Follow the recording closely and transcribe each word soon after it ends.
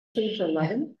Page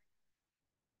 11.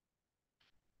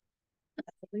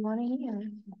 That's what we want to hear.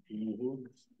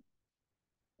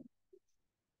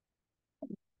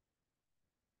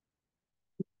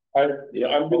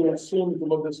 I'm going to assume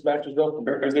some of this matches up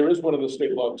because there is one in the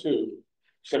state law too,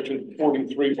 section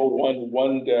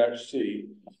 43011-C.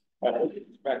 I think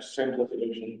it's match same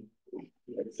definition.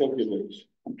 I think it is.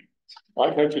 I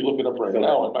can actually look it up right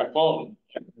now on my phone.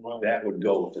 That would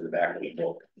go to the back of the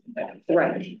book.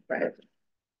 Right. I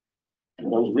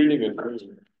was reading it.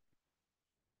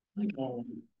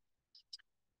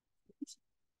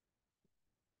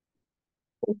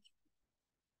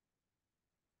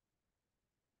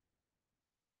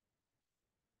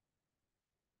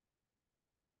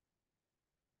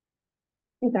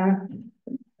 Okay.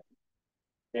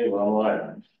 Hey,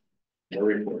 well, no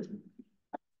report.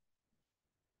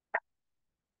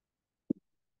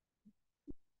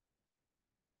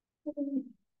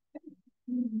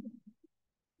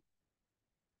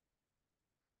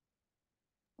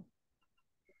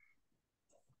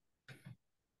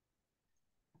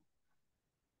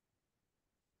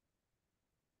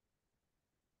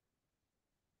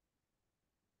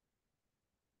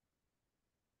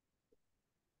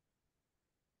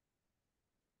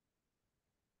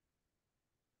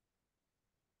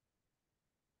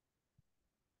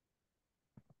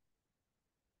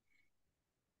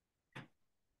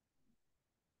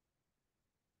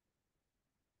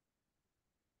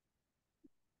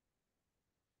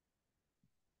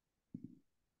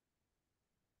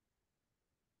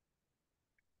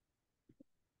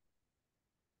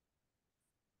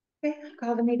 Okay,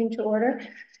 call the meeting to order.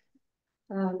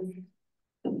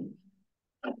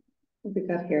 We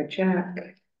got here,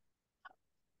 Jack.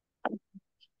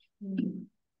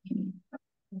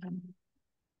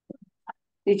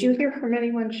 Did you hear from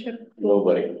anyone, Chip?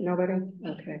 Nobody. Nobody?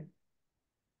 Okay.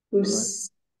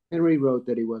 Who's? Henry wrote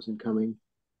that he wasn't coming.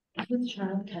 Who's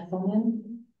Charles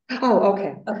Kesselman? Oh,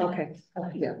 okay.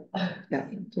 Yeah.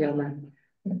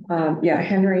 Yeah,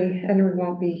 Henry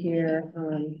won't be here.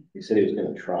 He said he was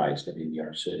going to try. He's going to be in New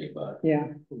York City, but Yeah.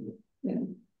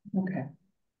 Okay.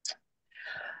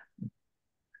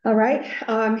 All right.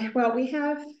 Well, we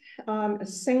have a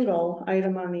single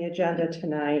item on the agenda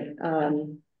tonight,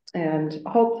 and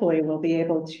hopefully we'll be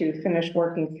able to finish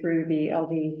working through the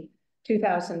LD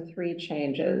 2003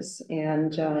 changes.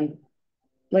 And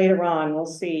later on, we'll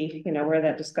see, where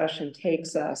that discussion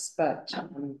takes us. But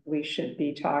we should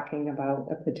be talking about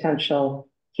a potential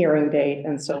hearing date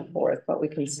and so forth. But we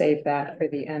can save that for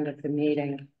the end of the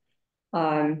meeting.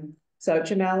 So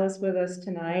Jamel is with us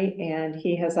tonight, and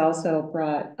he has also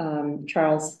brought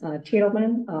Charles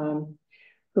Tiedelman,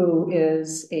 who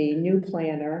is a new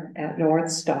planner at North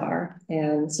Star.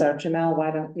 And so Jamel, why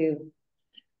don't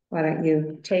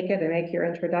you take it and make your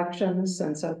introductions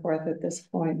and so forth at this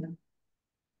point?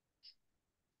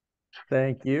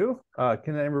 Thank you.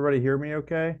 Can everybody hear me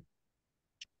okay?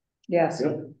 Yes.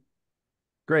 Yep.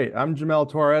 Great. I'm Jamel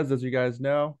Torres, as you guys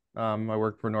know. I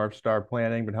work for North Star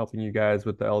Planning, been helping you guys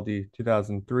with the LD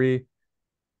 2003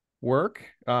 work.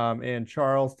 And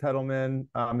Charles Tiedelman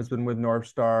has been with North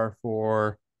Star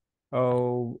for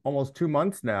almost 2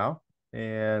 months now.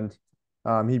 And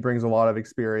he brings a lot of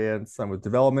experience with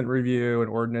development review and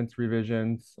ordinance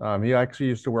revisions. He actually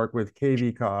used to work with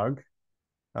KV-COG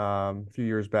a few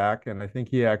years back, and I think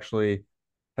he actually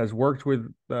has worked with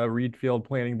the Readfield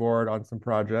Planning Board on some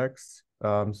projects.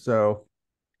 So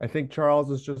I think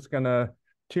Charles is just gonna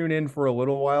tune in for a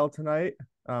little while tonight.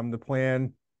 The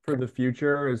plan for the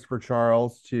future is for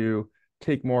Charles to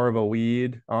take more of a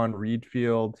lead on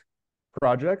Readfield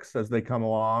projects as they come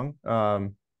along.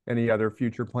 Any other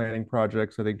future planning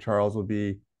projects, I think Charles will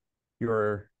be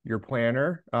your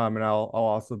planner, and I'll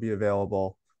also be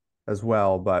available as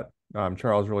well. But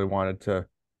Charles really wanted to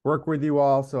work with you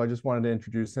all, so I just wanted to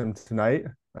introduce him tonight.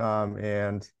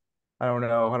 And I don't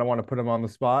know, I don't want to put him on the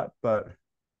spot, but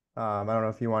I don't know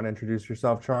if you want to introduce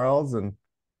yourself, Charles, and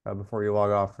before you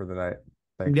log off for the night.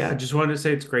 Thanks. Yeah, I just wanted to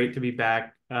say it's great to be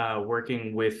back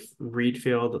working with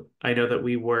Readfield. I know that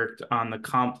we worked on the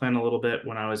comp plan a little bit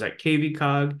when I was at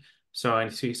KV-COG, so I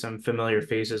see some familiar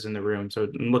faces in the room. So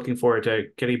I'm looking forward to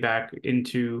getting back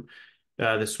into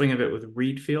the swing of it with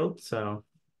Readfield. So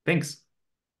thanks.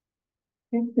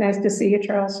 Nice to see you,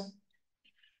 Charles.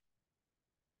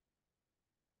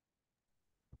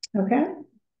 Okay.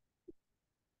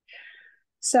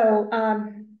 So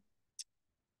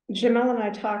Jamel and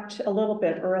I talked a little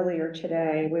bit earlier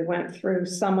today. We went through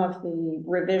some of the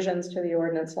revisions to the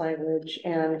ordinance language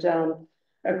and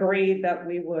agreed that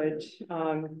we would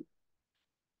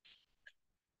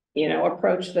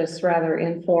approach this rather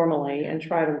informally and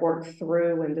try to work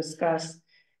through and discuss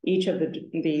each of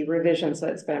the revisions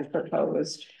that's been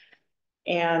proposed.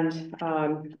 And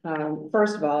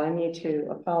first of all, I need to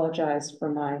apologize for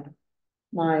my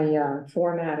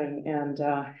formatting and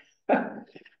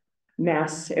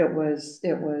mess. It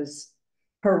was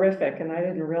horrific, and I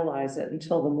didn't realize it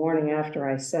until the morning after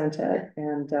I sent it.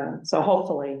 And so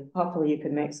hopefully you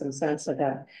can make some sense of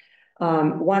that.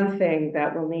 One thing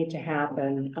that will need to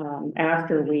happen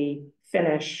after we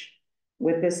finish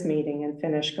with this meeting and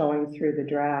finish going through the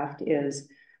draft is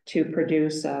to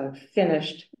produce a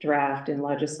finished draft in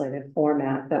legislative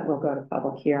format that will go to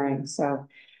public hearing. So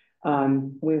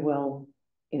we will,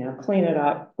 clean it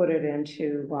up, put it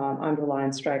into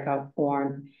underlined strikeout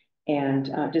form,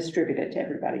 and distribute it to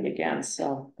everybody again.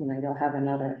 So, you'll have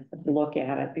another look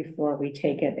at it before we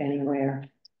take it anywhere.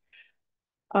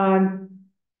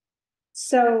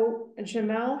 So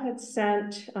Jamel had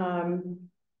sent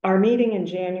our meeting in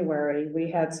January. We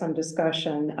had some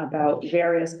discussion about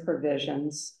various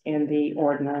provisions in the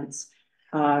ordinance.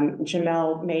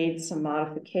 Jamel made some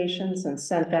modifications and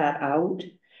sent that out.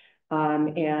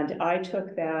 And I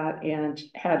took that and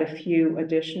had a few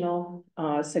additional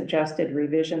suggested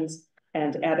revisions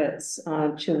and edits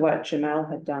to what Jamel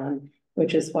had done,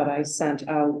 which is what I sent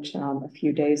out a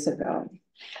few days ago.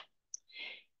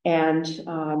 And,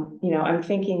 I'm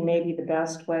thinking maybe the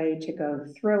best way to go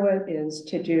through it is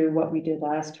to do what we did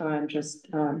last time, just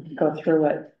go through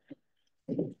it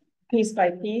piece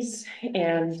by piece.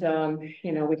 And,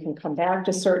 we can come back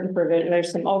to certain provisions.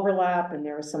 There's some overlap and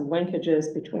there are some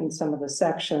linkages between some of the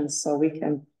sections. So we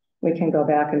can go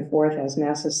back and forth as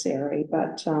necessary.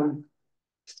 But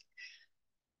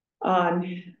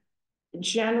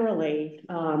generally,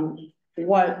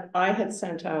 what I had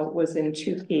sent out was in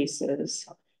two pieces.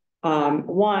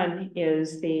 One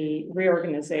is the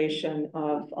reorganization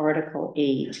of Article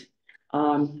 8.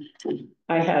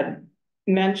 I had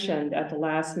mentioned at the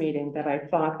last meeting that I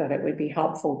thought that it would be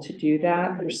helpful to do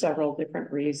that for several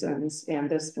different reasons, and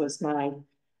this was my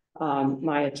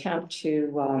attempt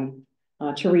to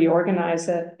reorganize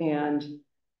it and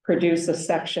produce a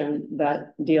section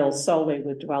that deals solely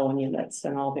with dwelling units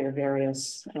and all their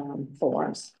various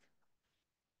forms.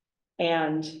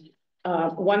 And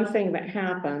one thing that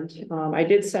happened, I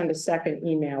did send a second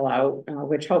email out,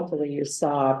 which hopefully you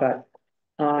saw, but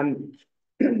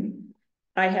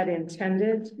I had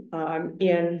intended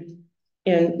in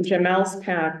Jamel's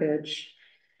package,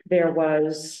 there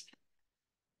was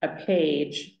a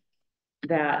page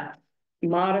that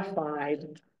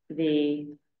modified the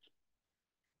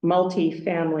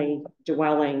multifamily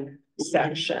dwelling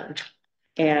section.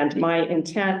 And my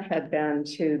intent had been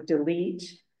to delete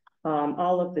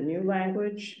all of the new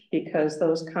language because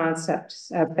those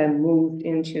concepts have been moved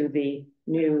into the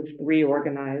new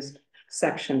reorganized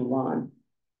section 1.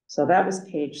 So that was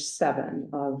page 7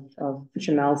 of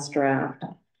Jamel's draft.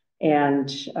 And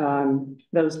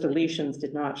those deletions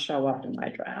did not show up in my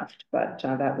draft, but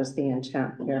that was the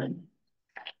intent here.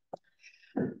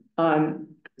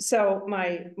 So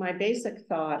my basic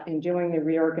thought in doing the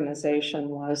reorganization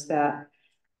was that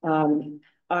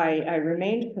I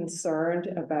remained concerned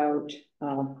about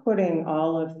putting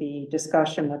all of the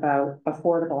discussion about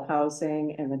affordable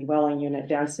housing and the dwelling unit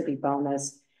density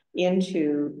bonus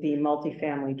into the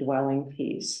multifamily dwelling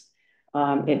piece.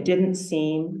 It didn't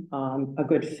seem a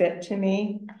good fit to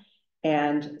me.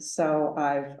 And so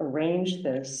I've arranged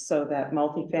this so that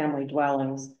multifamily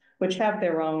dwellings, which have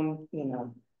their own,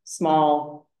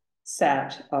 small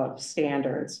set of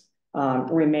standards,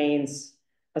 remains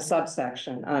a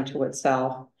subsection unto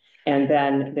itself. And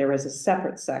then there is a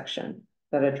separate section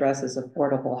that addresses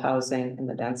affordable housing and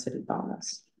the density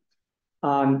bonus.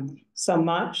 So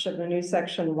much of the new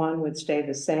section 1 would stay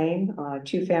the same,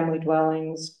 2-family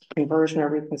dwellings, conversion or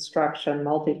reconstruction,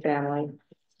 multifamily.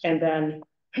 And then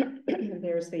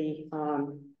there's the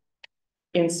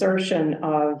insertion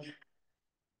of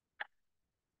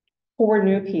 4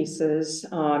 new pieces.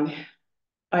 I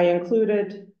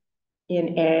included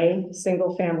in A,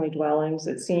 single family dwellings.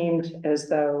 It seemed as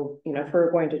though, if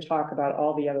we're going to talk about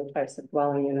all the other types of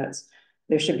dwelling units,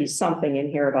 there should be something in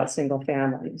here about single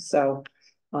family. So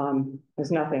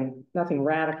there's nothing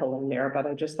radical in there, but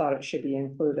I just thought it should be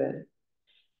included.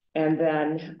 And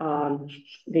then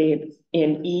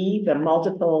in E, the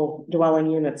multiple dwelling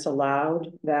units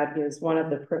allowed, that is one of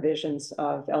the provisions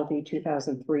of LD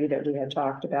 2003 that we had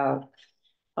talked about.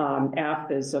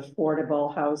 F is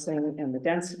affordable housing and the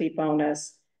density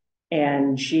bonus,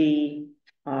 and G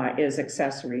is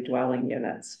accessory dwelling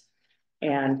units.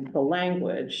 And the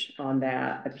language on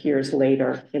that appears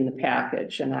later in the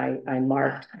package, and I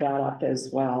marked that up as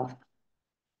well.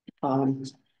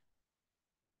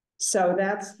 So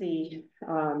that's the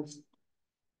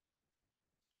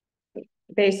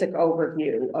basic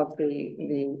overview of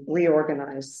the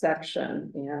reorganized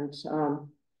section and,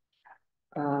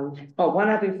 oh, one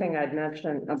other thing I'd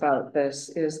mention about this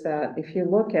is that if you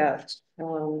look at,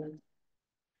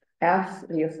 F,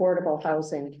 the affordable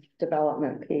housing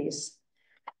development piece,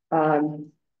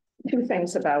 two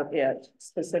things about it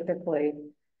specifically.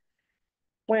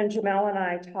 When Jamel and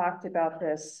I talked about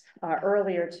this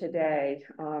earlier today,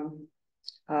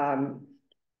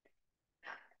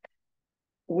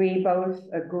 we both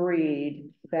agreed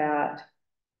that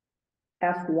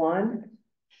F1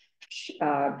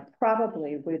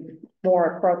 probably would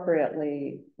more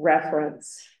appropriately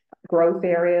reference growth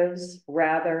areas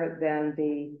rather than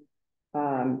the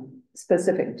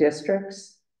specific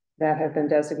districts that have been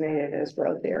designated as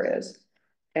growth areas.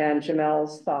 And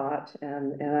Jamel's thought,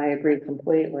 and I agree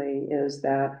completely, is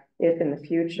that if in the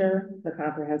future the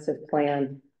comprehensive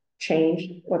plan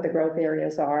changed what the growth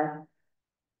areas are,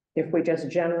 if we just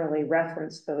generally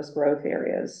reference those growth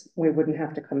areas, we wouldn't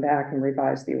have to come back and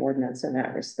revise the ordinance in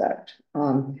that respect.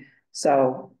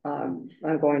 So I'm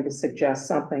going to suggest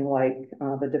something like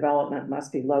the development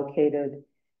must be located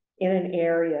in an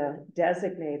area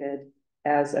designated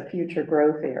as a future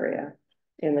growth area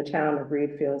in the town of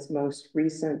Readfield's most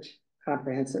recent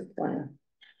comprehensive plan.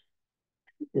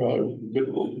 Well,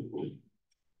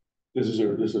 this is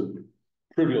a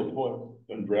trivial point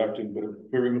on drafting, but if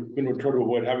we're going to try to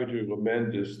avoid having to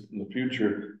amend this in the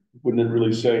future, wouldn't it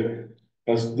really say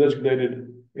as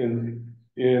designated in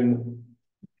the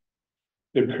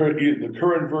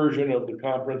current version of the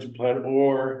comprehensive plan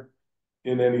or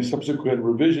in any subsequent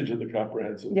revision to the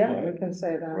comprehensive Yeah, plan? we can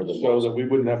say Or that. So that we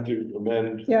wouldn't have to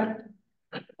amend Yeah,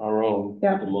 our own.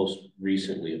 yeah. The most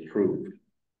recently approved,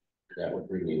 that would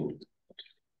bring you.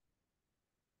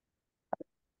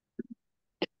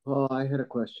 Paul, I had a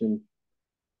question.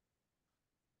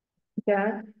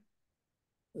 Yeah.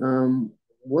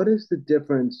 What is the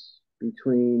difference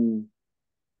between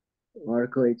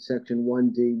Article 8, Section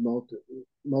 1D,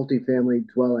 multifamily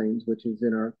dwellings, which is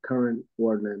in our current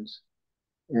ordinance,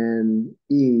 and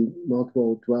E,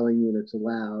 multiple dwelling units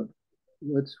allowed?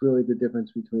 What's really the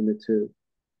difference between the two?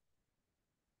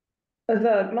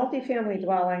 The multifamily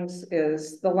dwellings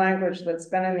is the language that's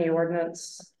been in the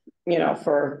ordinance, you know,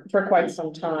 for quite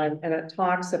some time, and it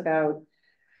talks about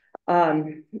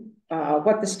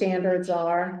what the standards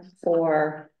are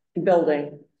for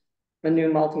building a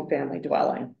new multifamily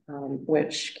dwelling,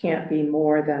 which can't be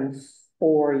more than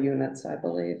 4 units, I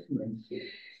believe.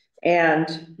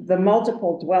 And the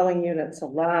multiple dwelling units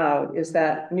allowed is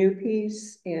that new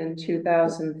piece in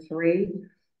 2003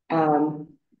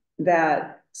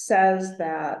 that says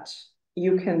that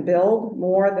you can build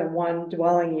more than 1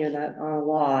 dwelling unit on a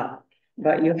lot,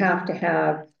 but you have to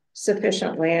have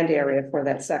sufficient land area for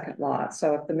that second lot.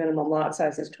 So if the minimum lot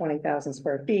size is 20,000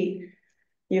 square feet,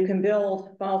 you can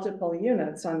build multiple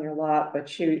units on your lot, but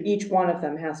each one of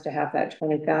them has to have that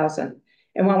 20,000.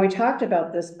 And when we talked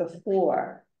about this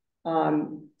before,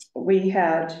 we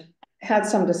had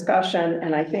some discussion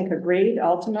and I think agreed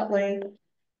ultimately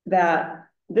that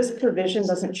this provision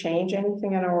doesn't change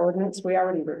anything in our ordinance. We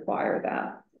already require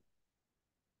that.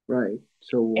 Right.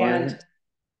 So why?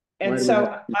 And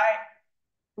so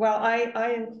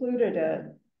I included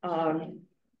it.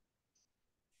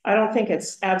 I don't think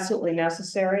it's absolutely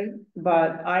necessary,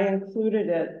 but I included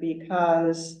it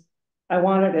because I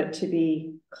wanted it to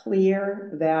be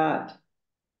clear that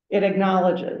it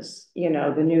acknowledges, you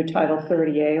know, the new Title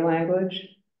 30A language.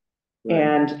 Right.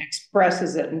 And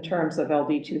expresses it in terms of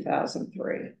LD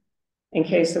 2003, in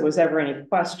case there was ever any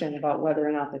question about whether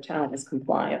or not the town is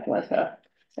compliant with it.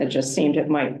 It just seemed it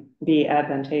might be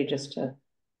advantageous to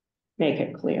make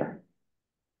it clear.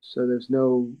 So there's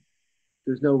no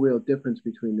real difference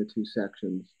between the two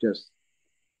sections, just.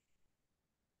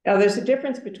 Now there's a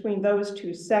difference between those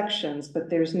two sections, but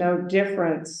there's no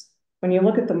difference. When you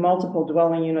look at the multiple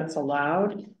dwelling units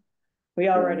allowed, we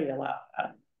already allow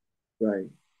that. Right.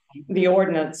 The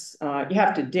ordinance, you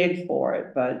have to dig for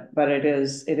it, but it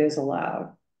is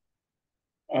allowed.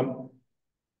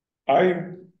 I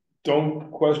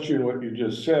don't question what you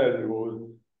just said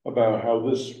about how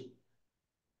this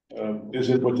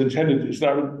isn't what's intended. It's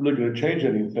not really going to change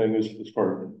anything as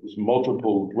far as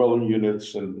multiple dwelling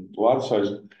units and lot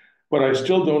size. What I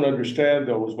still don't understand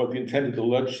though is what the intent of the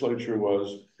legislature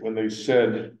was when they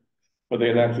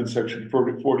enacted section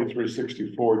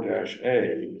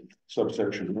 4364-A,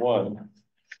 subsection 1,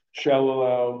 shall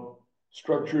allow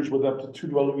structures with up to 2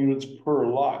 dwelling units per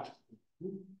lot.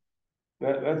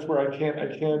 That's where I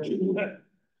can't do that.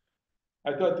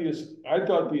 I thought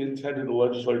the intent of the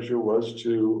legislature was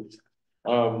to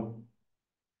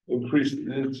increase,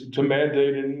 to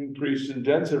mandate an increase in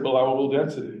density, allowable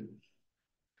density.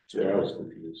 That's where I was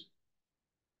confused.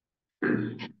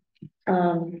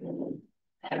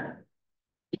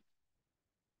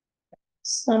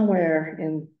 Somewhere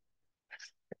in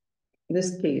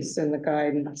this piece in the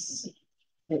guidance,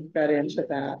 it got into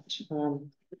that.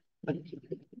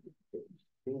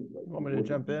 Want me to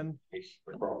jump in? Right,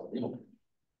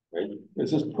 It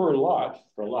says per lot.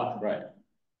 for a lot, right?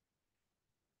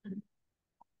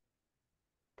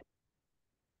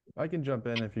 I can jump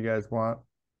in if you guys want.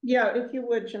 Yeah, if you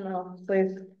would, Jamal,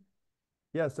 please.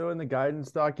 Yeah, so in the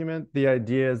guidance document, the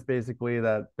idea is basically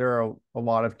that there are a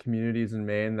lot of communities in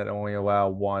Maine that only allow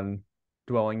one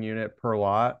dwelling unit per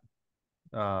lot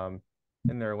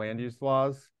in their land use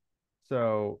laws.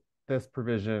 So this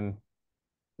provision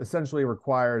essentially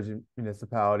requires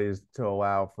municipalities to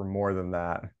allow for more than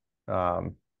that,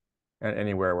 and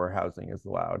anywhere where housing is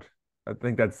allowed. I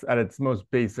think that's at its most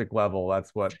basic level,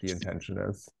 that's what the intention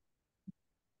is.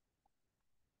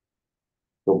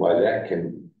 So by that,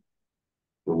 can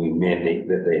we mandate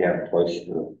that they have twice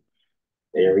the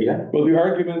area? Well, the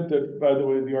argument that, by the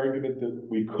way, the argument that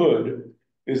we could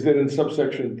is that in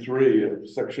subsection 3 of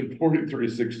section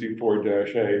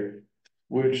 4364-A,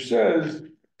 which says,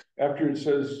 after it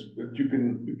says that you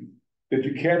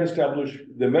can't establish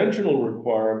dimensional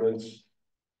requirements,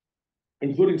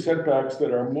 including setbacks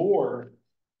that are more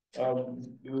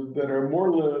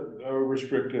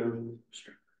restrictive,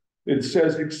 it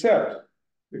says except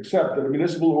that a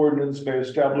municipal ordinance may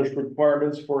establish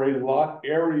requirements for a lot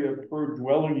area per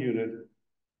dwelling unit,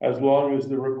 as long as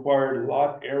the required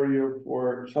lot area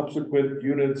for subsequent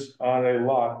units on a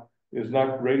lot is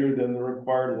not greater than the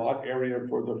required lot area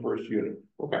for the first unit.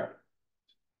 Okay.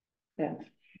 Yeah.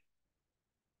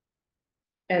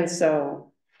 And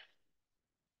so.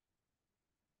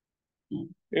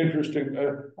 Interesting.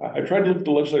 I tried to look at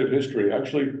the legislative history.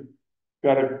 Actually, I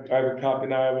have a copy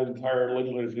now. I have an entire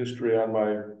legislative history on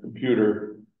my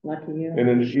computer. Lucky you. And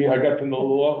then I got from the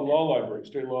law library,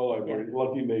 state law library. Yeah.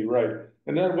 Lucky me, right?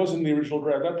 And that wasn't the original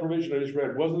draft. That provision I just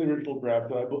read wasn't the original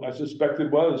draft. I suspect it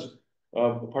was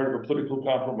part of a political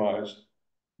compromise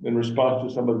in response to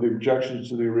some of the objections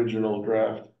to the original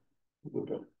draft of the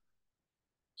bill.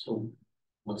 So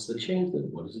what's the change then?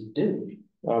 What does it do?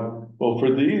 Well,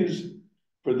 for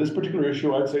this particular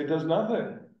issue, I'd say it does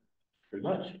nothing. Pretty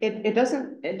much. It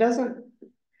doesn't,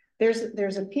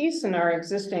 there's a piece in our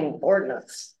existing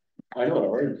ordinance. I know what our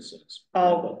ordinance says.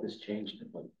 Oh. But this changed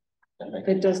it, but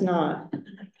It does not.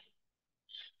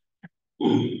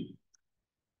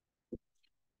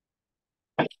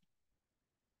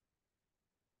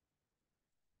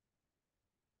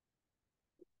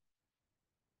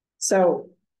 So,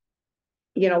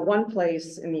 one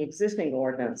place in the existing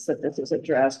ordinance that this is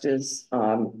addressed is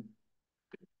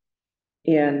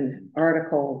in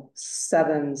Article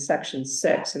 7, Section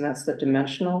 6, and that's the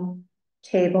dimensional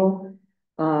table.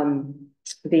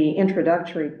 The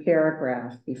introductory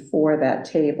paragraph before that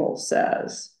table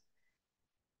says,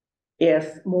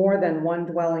 if more than one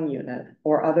dwelling unit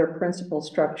or other principal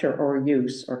structure or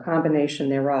use or combination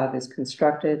thereof is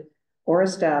constructed or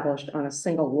established on a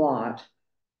single lot,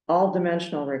 all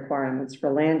dimensional requirements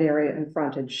for land area and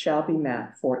frontage shall be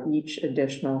met for each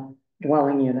additional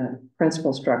dwelling unit,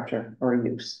 principal structure, or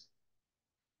use.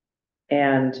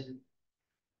 And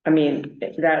I mean,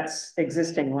 that's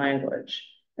existing language.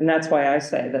 And that's why I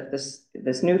say that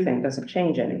this new thing doesn't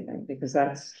change anything, because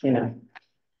that's,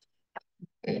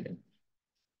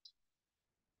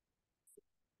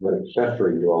 But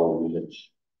accessory dwelling units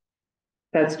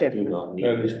that's do different, not need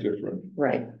That is that. different.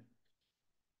 right?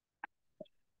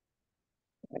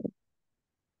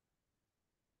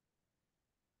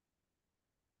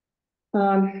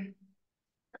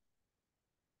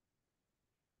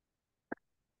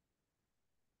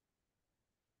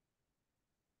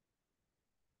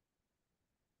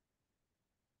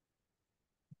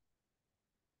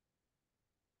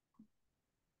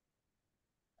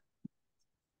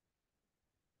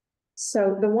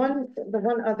 So the one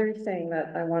other thing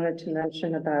that I wanted to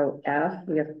mention about F,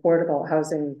 the affordable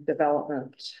housing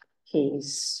development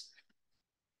piece,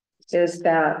 is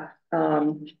that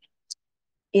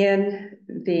in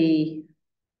the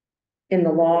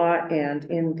law and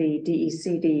in the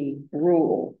DECD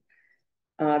rule,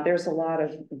 there's a lot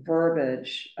of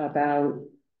verbiage about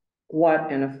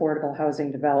what an affordable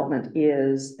housing development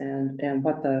is and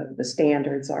what the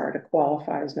standards are to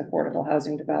qualify as an affordable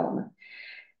housing development.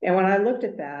 And when I looked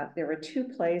at that, there were two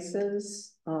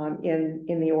places in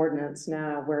the ordinance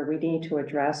now where we need to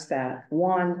address that.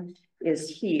 One is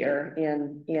here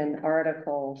in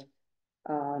Article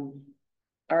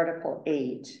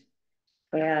 8,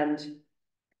 and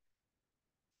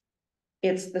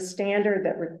it's the standard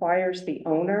that requires the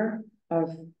owner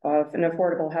of an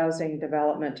affordable housing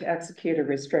development to execute a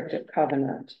restrictive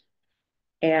covenant.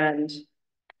 And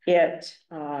it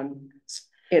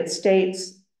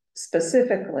states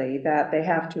specifically that they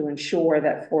have to ensure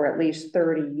that for at least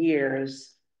 30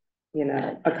 years, you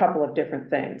know, a couple of different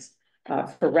things,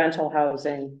 for rental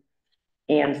housing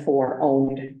and for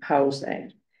owned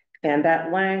housing. And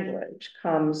that language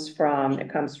comes from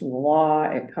the law,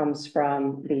 it comes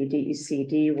from the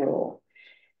DECD rule.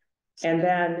 And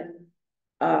then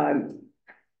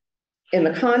in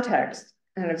the context,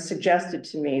 kind of suggested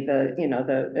to me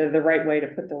the right way to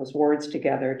put those words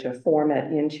together to form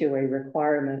it into a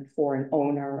requirement for an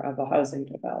owner of a housing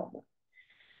development.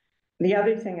 The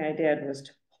other thing I did was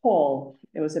to pull,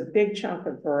 it was a big chunk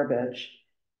of verbiage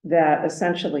that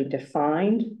essentially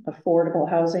defined affordable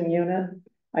housing unit.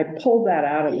 I pulled that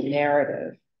out of the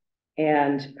narrative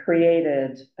and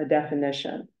created a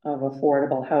definition of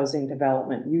affordable housing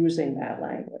development using that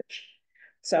language.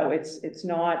 So it's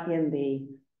not in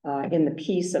the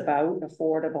piece about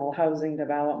affordable housing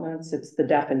developments, it's the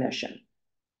definition.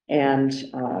 And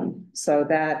so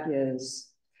that is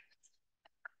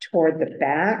toward the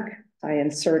back. I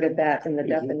inserted that in the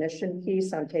definition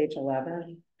piece on page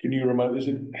 11. Can you remind, is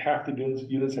it half the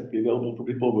units have to be available for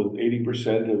people with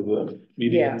 80% of the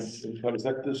median income? Is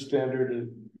that the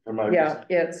standard? Yeah,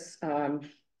 it's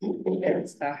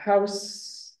a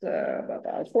house,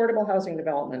 affordable housing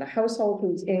development, a household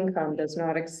whose income does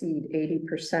not exceed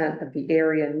 80% of the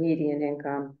area median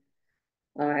income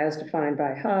as defined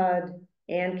by HUD,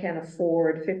 and can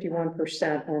afford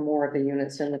 51% or more of the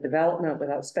units in the development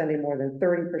without spending more than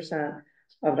 30%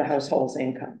 of the household's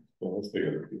income. Well, that's the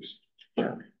other piece.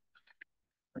 Yeah.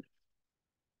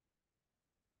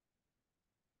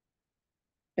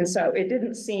 And so it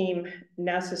didn't seem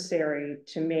necessary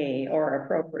to me or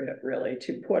appropriate really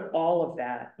to put all of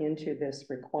that into this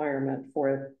requirement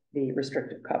for the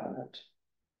restrictive covenant.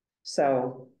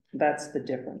 So that's the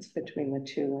difference between the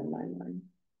two in my mind.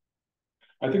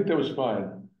 I think that was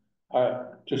fine.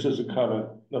 Just as a comment,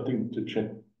 nothing to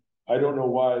change. I don't know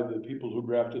why the people who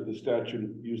drafted the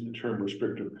statute used the term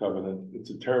restrictive covenant. It's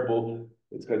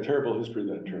got a terrible history,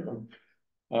 that term.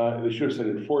 They should have said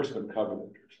enforcement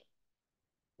covenant or something.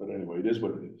 But anyway, it is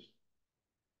what it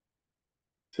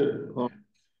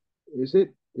is.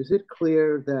 Is it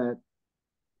clear that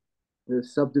the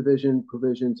subdivision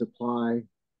provisions apply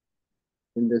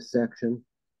in this section?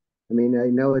 I mean, I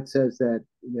know it says that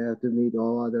you have to meet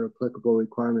all other applicable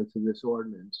requirements in this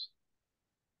ordinance,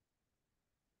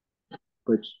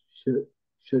 but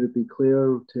should it be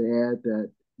clear to add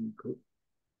that, you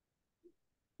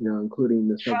know, including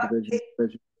the subdivision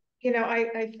provision? You know,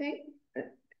 I think,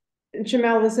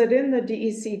 Jamel, is it in the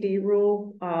DECD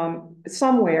rule?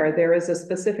 Somewhere there is a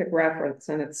specific reference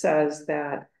and it says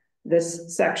that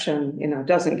this section, you know,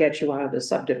 doesn't get you out of the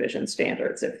subdivision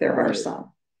standards if there are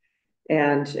some.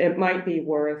 And it might be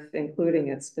worth including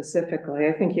it specifically.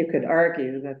 I think you could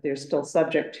argue that they're still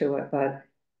subject to it, but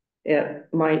it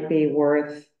might be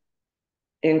worth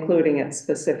including it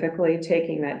specifically,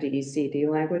 taking that DECD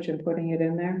language and putting it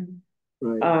in there.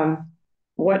 Right.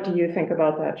 What do you think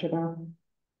about that, Jamel?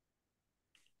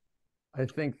 I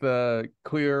think the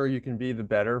clearer you can be, the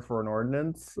better for an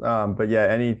ordinance. But yeah,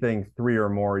 anything 3 or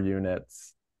more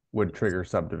units would trigger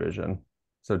subdivision.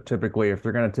 So typically, if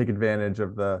they're going to take advantage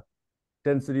of the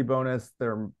density bonus,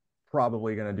 they're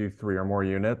probably going to do 3 or more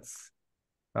units.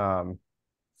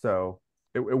 So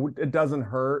it doesn't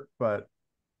hurt, but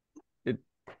it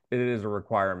is a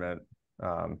requirement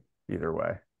either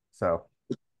way. So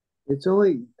it's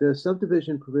only the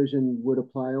subdivision provision would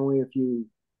apply only if you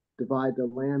divide the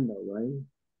land, though, right?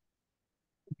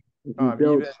 If you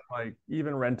build...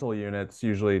 even rental units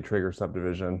usually trigger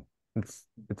subdivision. It's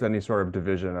any sort of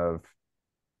division of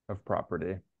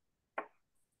property.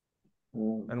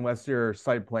 Unless your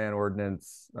site plan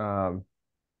ordinance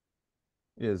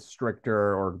is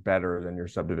stricter or better than your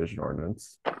subdivision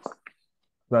ordinance.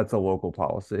 That's a local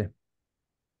policy.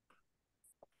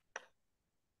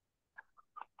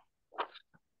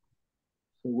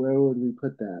 So where would we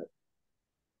put that?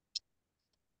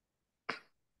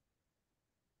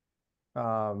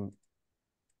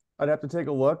 I'd have to take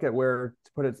a look at where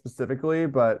to put it specifically,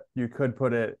 but you could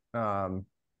put it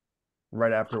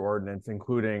right after ordinance,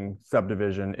 including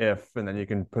subdivision if, and then you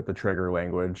can put the trigger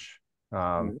language.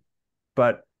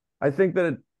 But I think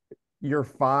that you're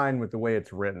fine with the way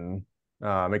it's written.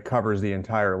 It covers the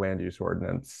entire land use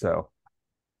ordinance. So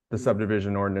the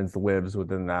subdivision ordinance lives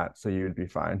within that. So you would be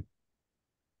fine.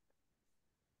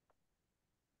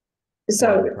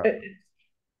 So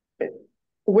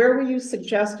Where were you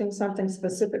suggesting something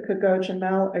specific could go,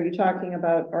 Jamel? Are you talking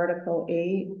about Article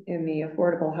 8 in the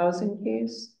affordable housing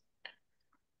piece?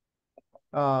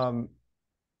 Um,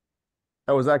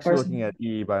 I was actually Or- looking at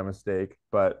E by mistake,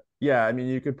 but yeah, I mean,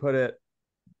 you could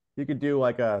do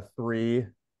like a 3,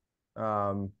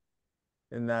 um,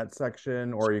 in that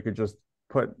section, or you could just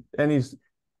put any,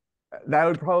 that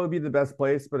would probably be the best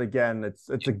place, but again, it's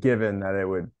a given that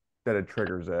it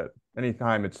triggers it.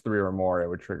 Anytime it's 3 or more, it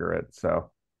would trigger it. So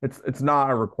it's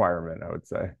not a requirement, I would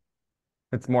say.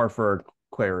 It's more for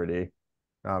clarity,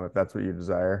 if that's what you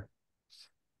desire.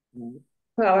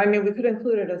 Well, I mean, we could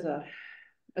include it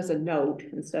as a note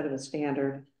instead of a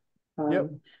standard.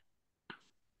 Yep.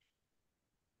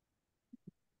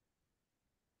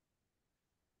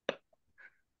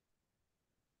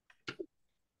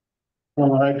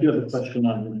 I do have a question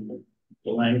on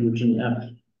the language in F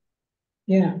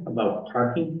Yeah, about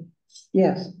parking.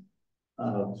 yes.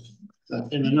 Uh,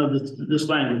 and I know this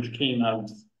language came out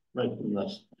right from the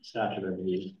statute, I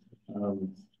believe,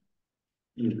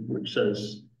 which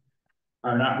says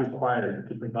are not required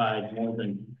to provide more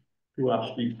than 2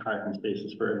 off-street parking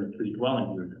spaces for every 3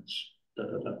 dwelling units.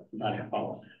 Not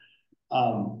follow.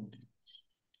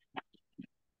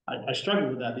 I struggle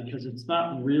with that because it's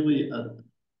not really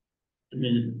I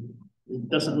mean, it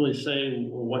doesn't really say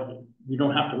what you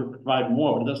don't have to provide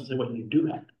more, but it doesn't say what you do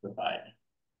have to provide.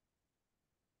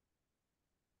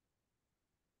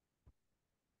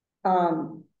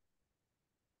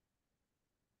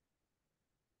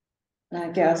 I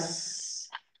guess.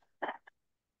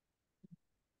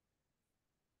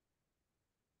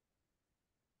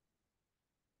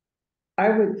 I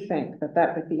would think that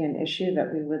that would be an issue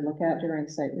that we would look at during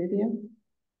site review.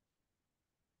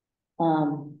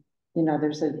 You know,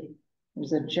 there's a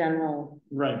general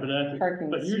Right, but parking.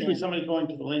 but usually standard. somebody going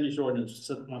to the land use ordinance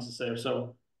wants to say,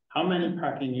 so how many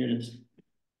parking units,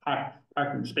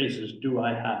 parking spaces do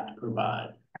I have to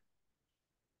provide?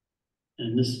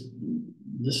 And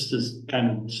this is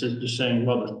kind of just saying,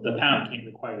 well, the town can't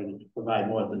require you to provide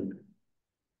more than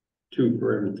 2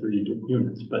 for every 3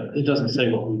 units, but it doesn't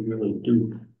say what we really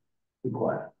do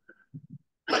require.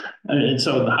 And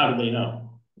so how do they know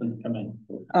when they come in?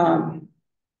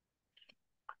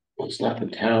 Well, it's not the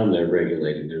town they're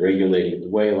regulating. They're regulating the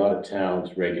way a lot of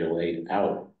towns regulate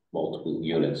out multiple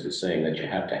units is saying that you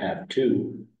have to have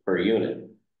 2 per unit.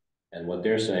 And what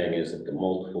they're saying is that the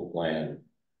multiple plan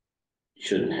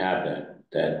shouldn't have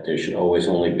that there should always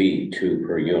only be 2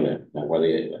 per unit. Now, where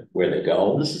they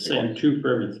go. This is saying 2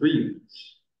 for every 3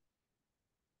 units.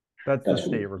 That's the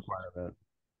state requirement.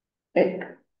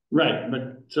 Right,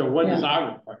 but so what is Yeah.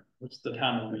 our requirement? What's the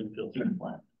town of Readfield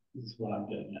requirement? This is what I'm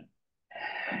getting at.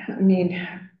 I mean,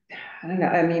 I don't know,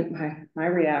 I mean, my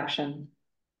reaction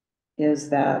is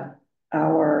that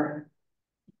our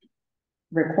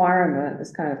requirement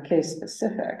is kind of case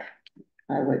specific,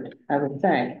 I would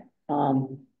think.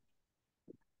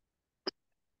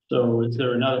 So is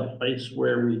there another place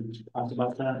where we talk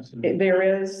about that?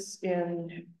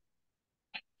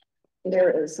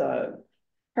 There is a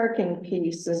parking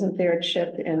piece, isn't there,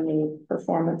 Chip, in the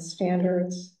performance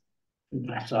standards?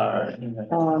 Sorry.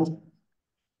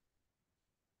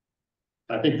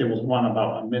 I think there was one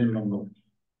about a minimum of.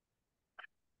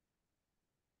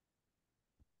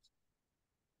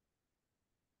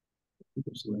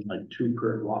 Something like 2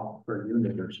 per lot per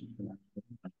unit or something like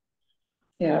that.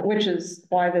 Yeah, which is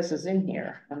why this is in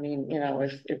here. I mean, you know,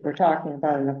 if we're talking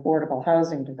about an affordable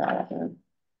housing development,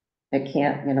 it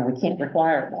can't, you know, we can't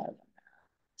require more than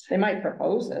that. They might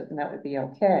propose it and that would be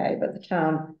okay, but the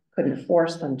town couldn't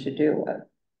force them to do it.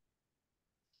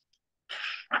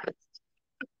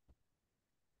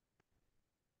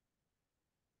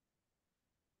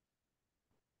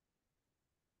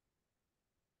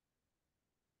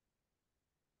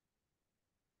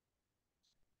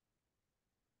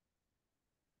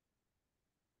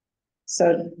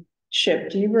 So, Chip,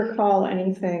 do you recall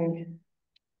anything?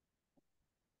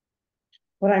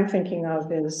 What I'm thinking of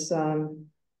is,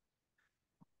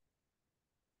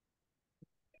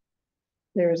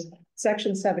 there's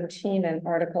section 17 and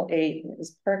article 8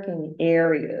 is parking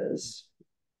areas.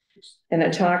 And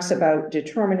it talks about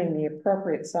determining the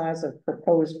appropriate size of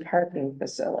proposed parking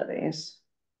facilities.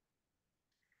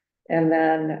 And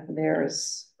then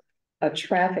there's a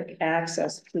traffic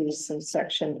access piece in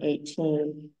section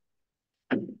 18.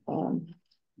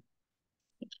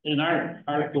 In our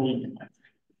article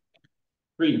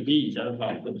 3B, does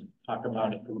talk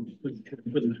about it.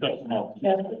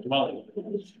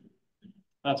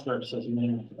 That's where it says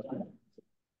 2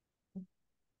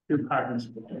 parking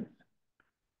spaces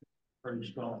for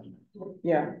each dwelling.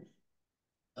 Yeah.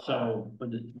 So, but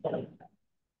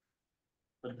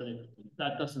but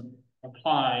that doesn't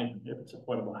apply if it's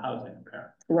affordable housing,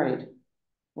 apparently. Right,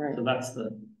 right. So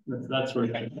that's where.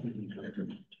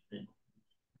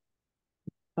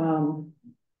 Um.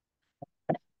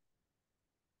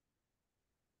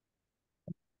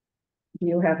 Do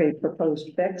you have a proposed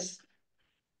fix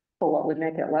for what would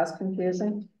make it less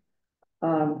confusing?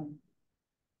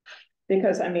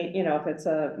 Because I mean, you know, if it's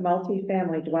a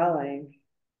multi-family dwelling,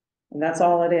 and that's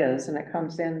all it is, and it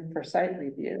comes in for site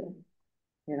review,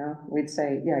 you know, we'd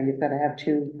say, yeah, you've got to have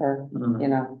two per, you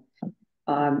know.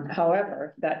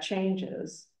 However, that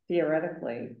changes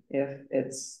theoretically if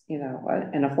it's, you know,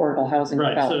 an affordable housing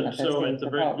Right, development. so at the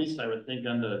very least, I would think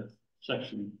under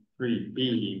section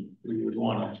 3B, we would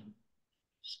want to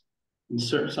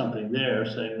insert something there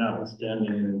saying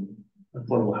notwithstanding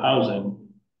affordable housing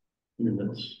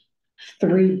units.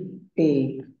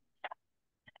 3B.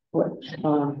 What,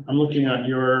 I'm looking at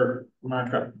your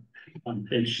markup on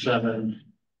page 7,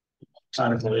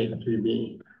 article 8,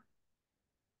 3B.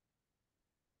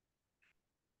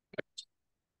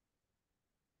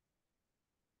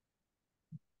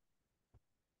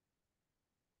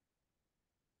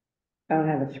 I don't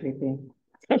have a 3B.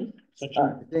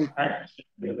 Section,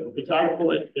 it's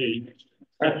article 8,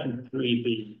 section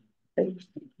 3B.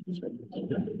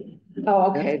 Oh,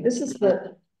 okay, this is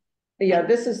the, yeah,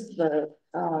 this is the,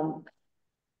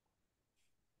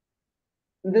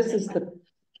 this is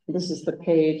the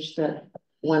page that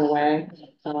went away.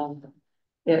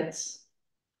 This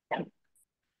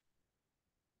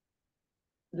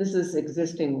is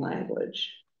existing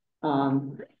language.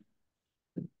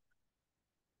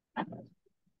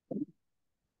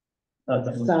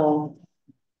 So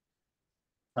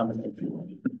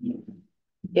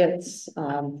it's,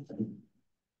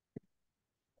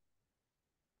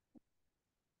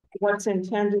 what's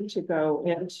intended to go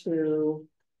into,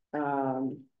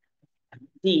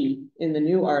 D in the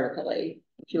new Article 8,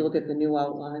 if you look at the new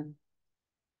outline.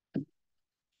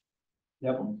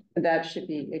 Yep. That should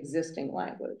be existing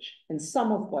language, and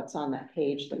some of what's on that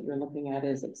page that you're looking at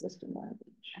is existing language.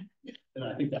 And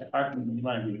I think that parking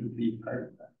language would be part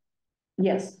of that.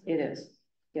 Yes, it is.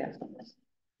 Yes.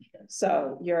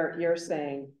 So you're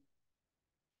saying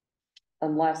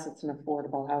unless it's an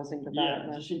affordable housing Yeah, it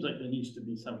development, just seems like there needs to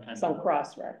be some kind some of.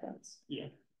 cross-reference. Yeah.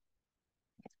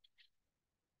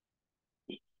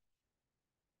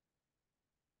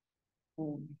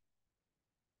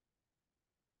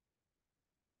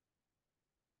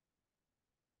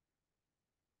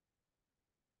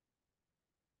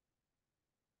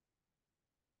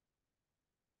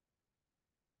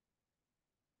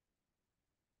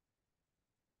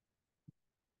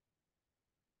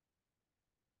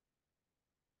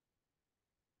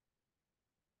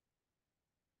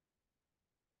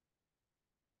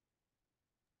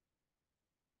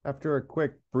 After a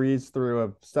quick breeze through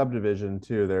of subdivision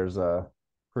too, there's a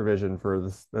provision for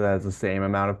this that has the same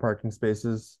amount of parking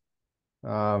spaces.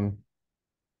 Let's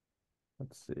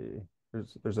see.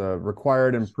 There's a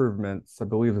required improvements. I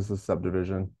believe this is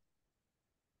subdivision.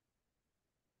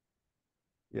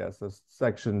 Yes, that's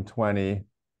section 20.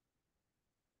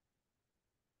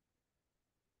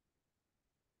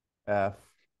 F.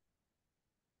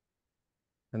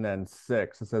 And then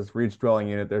 6, it says for each dwelling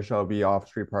unit, there shall be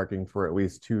off-street parking for at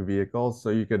least 2 vehicles. So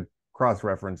you could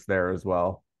cross-reference there as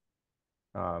well,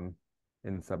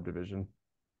 in subdivision,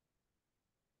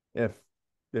 if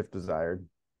desired.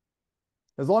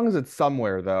 As long as it's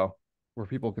somewhere though, where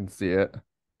people can see it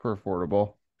for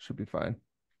affordable, should be fine.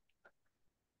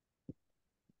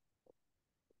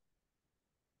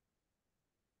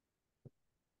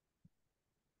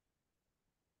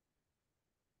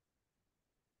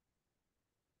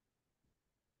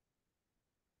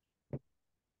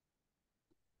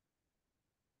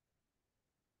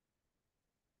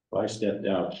 I stepped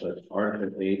out, but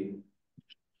Article 8,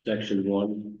 Section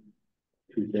 1,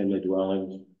 2-family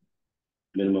dwellings,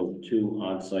 minimum of 2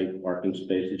 on-site parking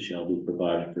spaces shall be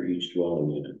provided for each dwelling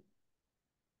unit.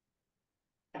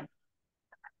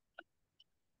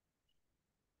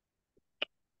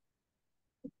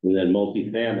 And then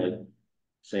multifamily,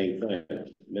 same thing,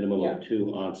 minimum of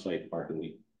 2 on-site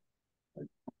parking.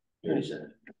 Already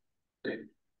said it.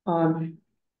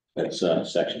 That's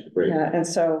section 3. Yeah, and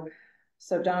so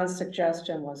Don's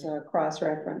suggestion was a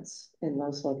cross-reference in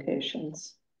those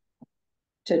locations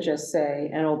to just say,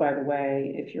 and oh, by the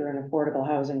way, if you're an affordable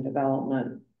housing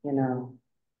development, you know,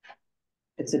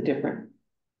 it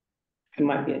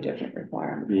might be a different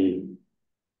requirement.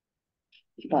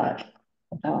 But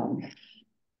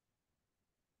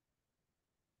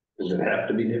Does it have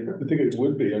to be different? I think it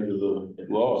would be under the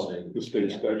law, the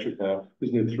state statute now.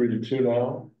 Isn't it 3 to 2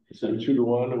 now? Instead of 2 to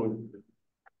 1, it would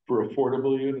for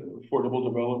affordable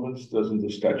developments? Doesn't the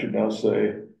statute now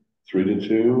say 3 to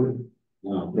 2?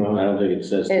 No, No. I don't think it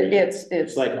says. It's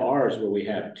It's like ours where we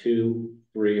have 2,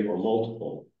 3, or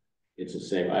multiple. It's the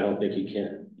same. I don't think you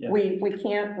can we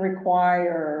can't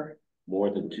require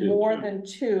more than 2. more than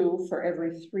 2 for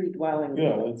every 3 dwelling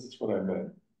Yeah, units. that's what I meant.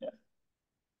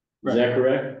 Is that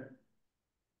correct?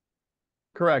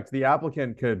 Correct. The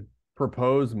applicant could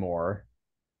propose more.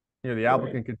 The Right.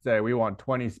 applicant could say, we want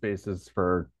 20 spaces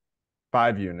for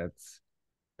 5 units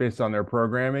based on their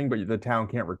programming, but the town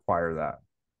can't require that.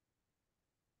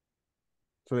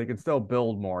 So they can still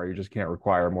build more. You just can't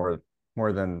require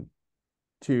more than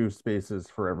 2 spaces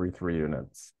for every 3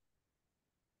 units.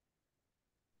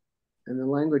 And the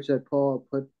language that Paul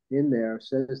put in there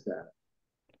says that.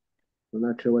 I'm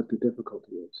not sure what the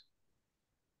difficulty is.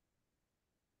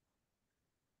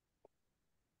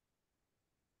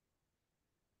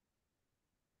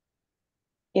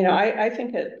 I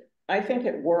think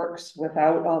it works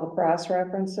without all the cross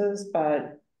references,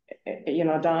 but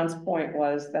Don's point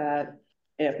was that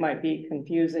it might be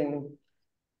confusing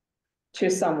to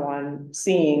someone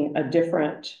seeing a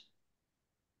different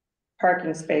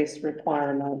parking space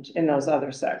requirement in those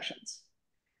other sections.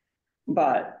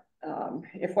 But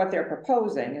if what they're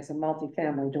proposing is a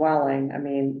multifamily dwelling, I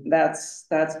mean, that's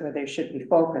where they should be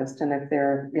focused. And if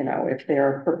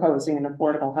they're proposing an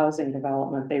affordable housing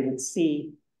development, they would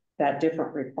see that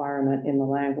different requirement in the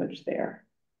language there.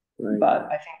 Right. But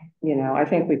I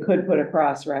think we could put a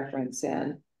cross-reference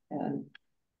in and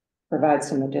provide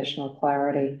some additional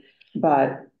clarity.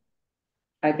 But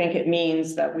I think it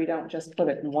means that we don't just put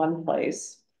it in one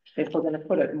place. If we're going to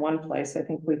put it in one place, I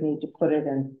think we need to put it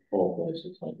in 4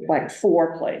 places. like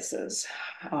 4 places,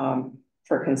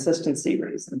 for consistency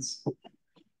reasons.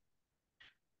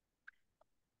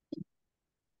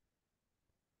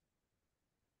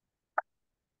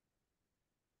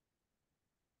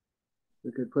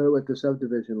 We could put it with the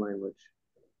subdivision language.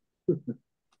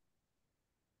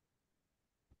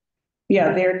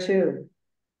 Yeah, there too.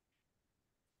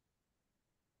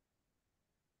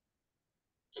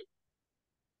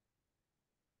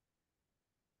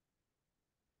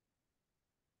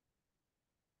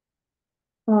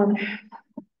 And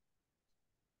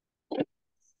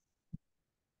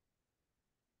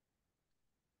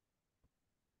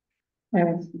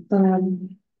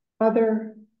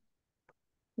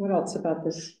what else about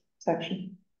this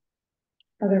section?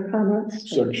 Other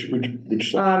comments? Which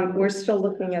We're still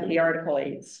looking at the Article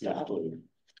 8 stuff.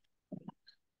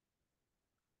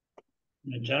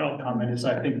 The general comment is,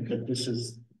 I think that this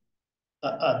is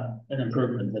an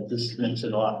improvement, that this makes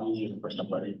it a lot easier for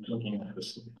somebody looking at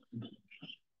this.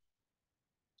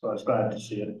 So I was glad to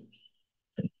see it.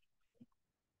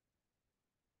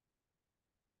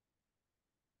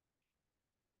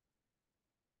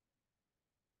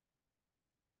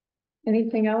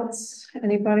 Anything else?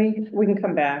 Anybody? We can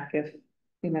come back if,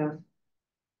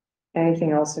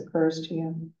 anything else occurs to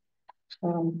you.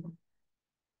 All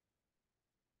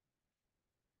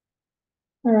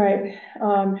right.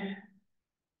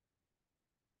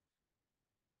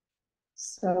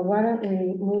 So why don't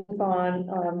we move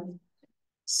on?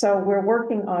 So we're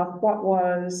working off what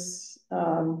was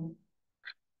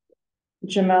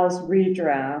Jamel's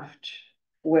redraft,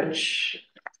 which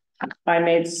I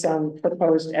made some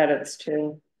proposed edits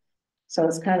to. So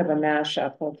it's kind of a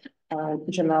mashup of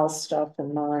Jamel's stuff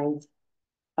and mine.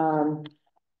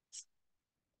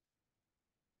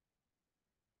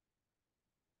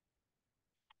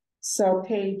 So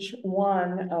page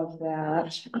 1 of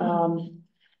that,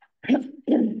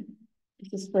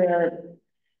 this is where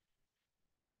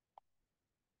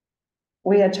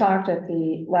we had talked at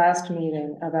the last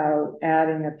meeting about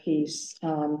adding a piece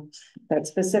that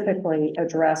specifically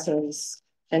addresses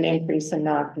an increase in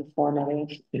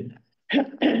nonconformity.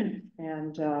 And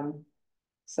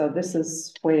so this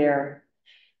is where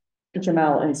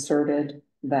Jamel inserted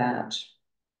that.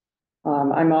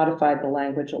 I modified the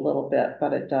language a little bit,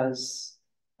 but that's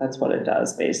what it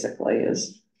does basically,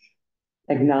 is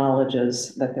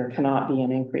acknowledges that there cannot be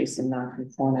an increase in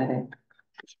nonconformity.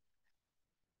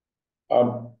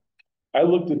 I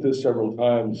looked at this several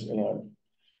times and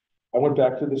I went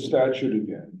back to the statute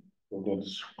again. And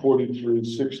that's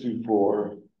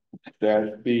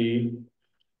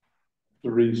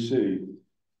 4364-B-3C.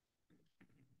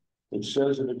 It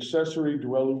says an accessory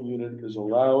dwelling unit is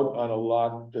allowed on a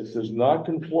lot that does not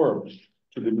conform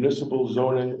to the municipal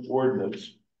zoning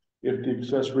ordinance if the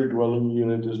accessory dwelling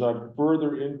unit does not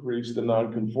further increase the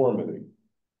nonconformity.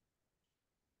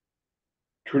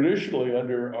 Traditionally,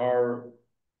 under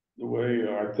the way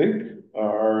I think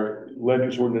our land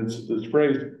use ordinance is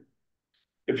phrased,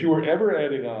 if you were ever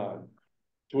adding on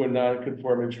to a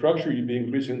non-conforming structure, you'd be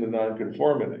increasing the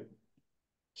non-conformity.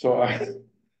 So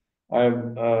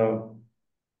I'm,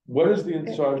 what is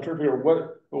the, so I'm trying to figure out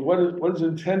what is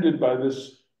intended by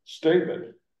this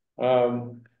statement?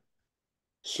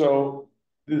 So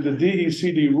the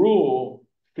DECD rule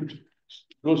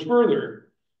goes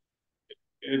further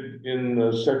in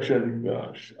the section,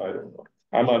 gosh, I don't know.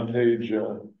 I'm on page,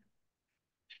 oh,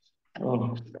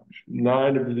 gosh,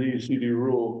 9 of the DECD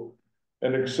rule.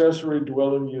 An accessory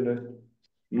dwelling unit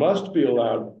must be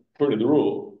allowed, according to the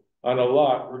rule, on a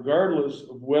lot, regardless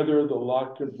of whether the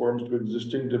lot conforms to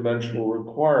existing dimensional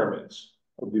requirements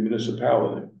of the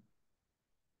municipality.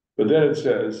 But then it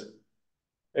says,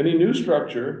 any new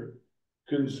structure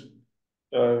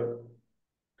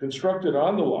constructed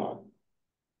on the lot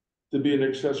to be an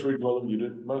accessory dwelling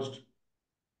unit must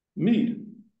meet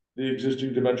the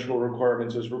existing dimensional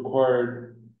requirements as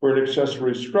required for an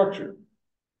accessory structure.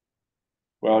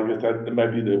 Well, I guess that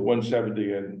might be the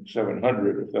 170 and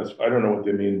 700. If that's, I don't know what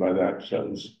they mean by that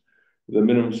sentence. The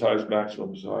minimum size,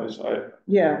 maximum size.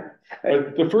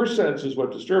 The first sentence is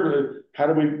what disturbs it. How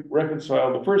do we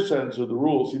reconcile the first sentence of the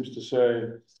rule? Seems to say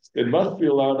it must be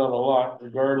allowed on a lot,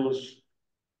 regardless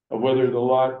of whether the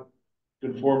lot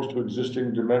conforms to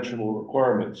existing dimensional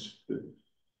requirements.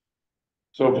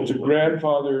 So if it's a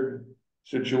grandfathered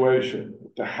situation,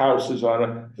 the house is on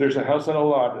a, there's a house on a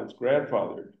lot that's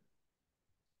grandfathered.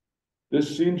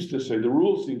 This seems to say, the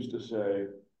rule seems to say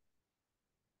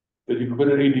that you can put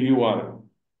an ADU on it.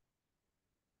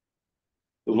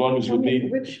 As long as you meet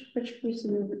which piece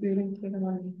are you reading to the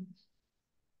one?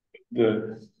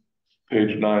 the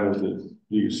page 9 of the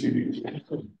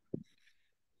DECD.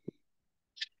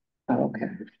 Oh, okay.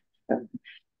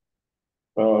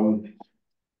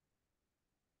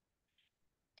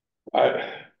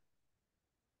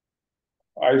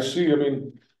 I see, I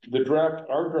mean, the draft,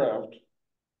 our draft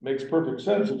makes perfect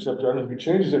sense, except I don't think it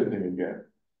changes anything again.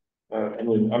 I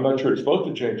mean, I'm not sure it's supposed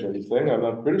to change anything. I'm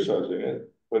not criticizing it,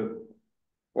 but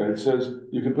it says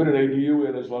you can put an ADU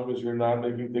in as long as you're not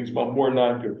making things more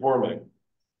non-conforming.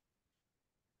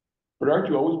 But aren't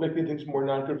you always making things more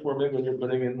non-conforming when you're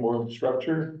putting in more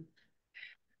structure?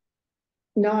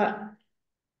 Not,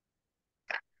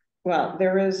 well,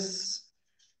 there's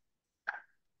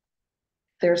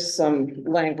some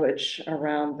language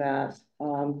around that.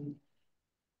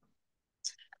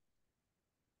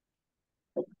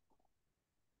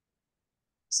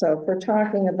 So if we're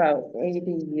talking about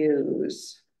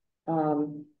ADUs,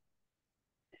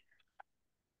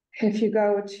 if you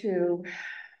go to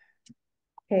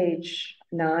page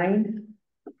 9,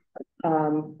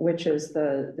 which is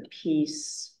the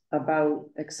piece about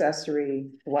accessory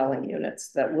dwelling units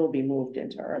that will be moved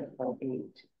into Article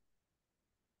 8.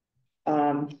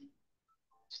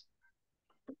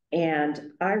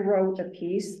 And I wrote a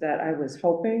piece that I was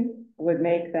hoping would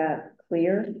make that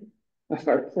clear,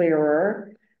 or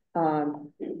clearer.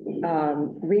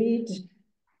 Read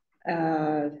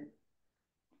 2F.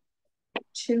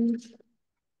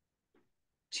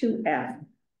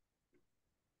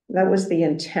 That was the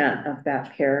intent of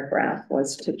that paragraph,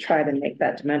 was to try to make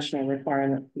that dimensional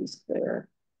requirement piece clearer.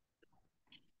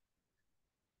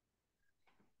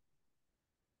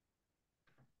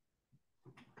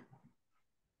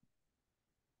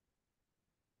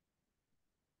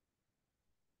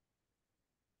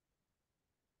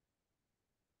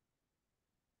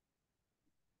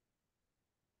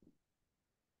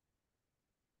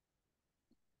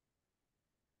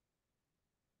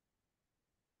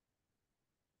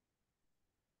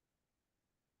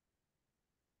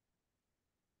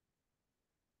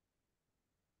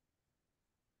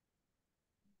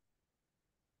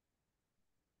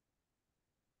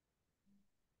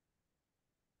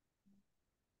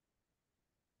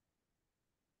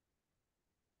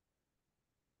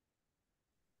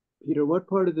 Peter, what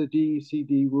part of the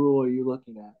DECD rule are you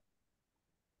looking at?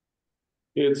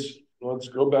 It's, let's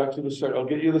go back to the section. I'll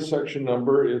get you the section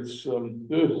number. It's, I'm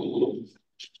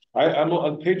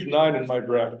on page 9 in my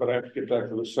draft, but I have to get back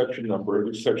to the section number.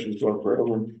 This section's going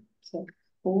forever. So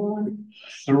 4.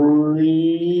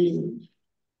 3.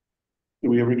 Do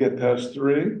we ever get past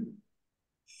 3?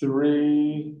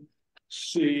 3,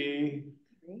 C.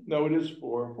 No, it is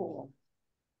 4.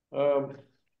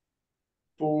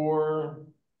 4.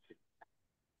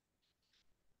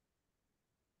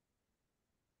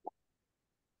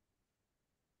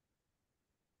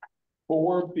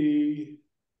 4B,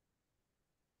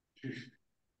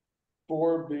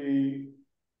 4B,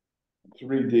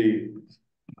 3D.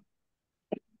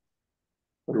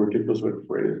 What a ridiculous way to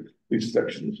phrase it. These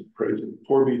sections of phrase it.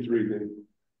 4B, 3D.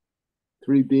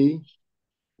 3B?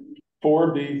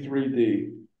 4B,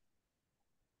 3D.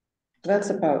 That's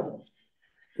about,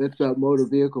 That's about motor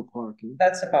vehicle parking.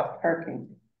 that's about parking.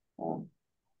 Um,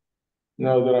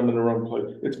 No, that I'm in the wrong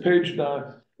place. It's page 9.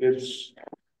 It's,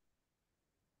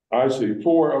 I see,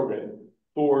 4, okay,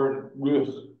 4 with,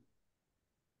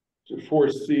 so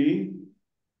 4C.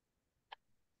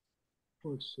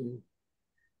 Let's see.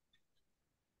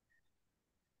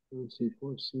 Let's see,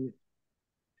 4C.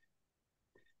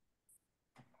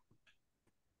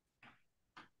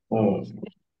 Oh,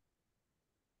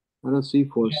 I don't see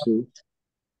 4C.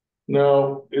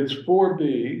 no, it's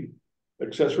 4B,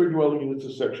 accessory dwelling units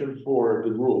is section 4 of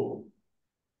the rule.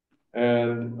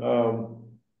 And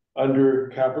under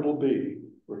capital B,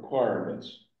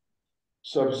 requirements,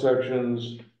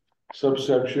 subsection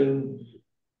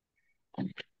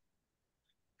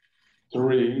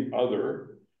 3,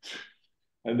 other,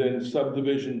 and then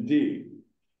subdivision D.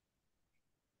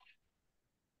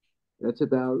 That's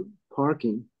about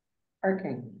parking.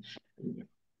 Parking.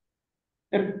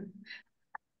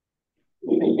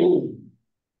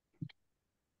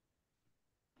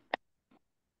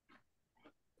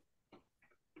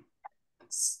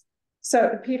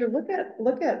 So Peter, look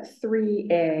at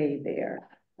 3A there.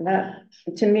 And that,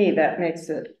 to me, that makes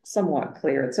it somewhat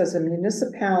clear. It says a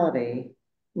municipality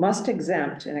must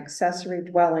exempt an accessory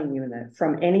dwelling unit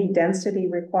from any density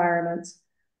requirements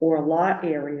or lot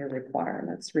area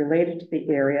requirements related to the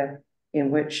area in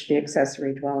which the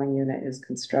accessory dwelling unit is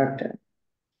constructed.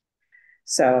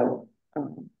 So,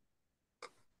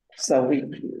 so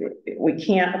we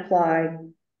can't apply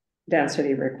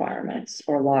density requirements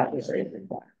or lot area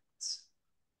requirements.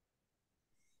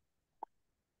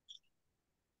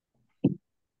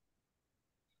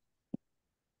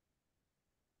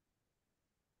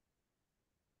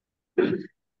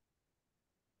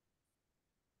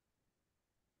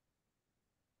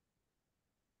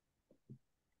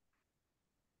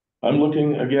 I'm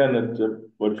looking again at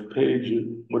what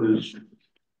is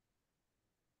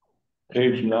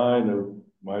page 9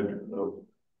 of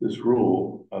this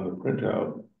rule on the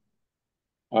printout.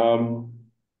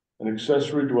 An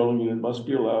accessory dwelling unit must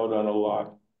be allowed on a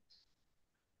lot,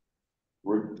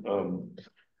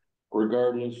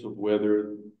 regardless of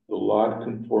whether the lot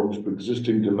conforms to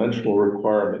existing dimensional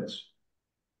requirements.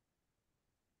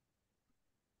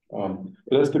 But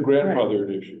that's the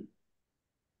grandfathered issue.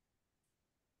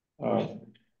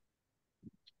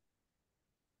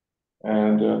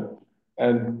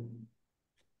 And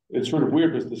it's sort of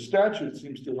weird because the statute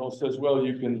seems to all says, well,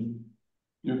 you can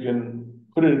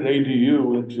put an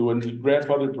ADU into a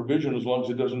grandfathered provision as long as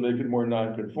it doesn't make it more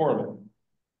non-conforming.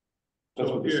 That's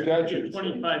So what the if you're statute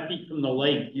 25 feet from the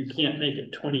lake, you can't make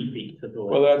it 20 feet to the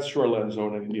lake. Well, that's shoreline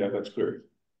zoning. Yeah, that's clear.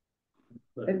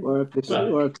 Or if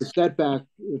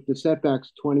the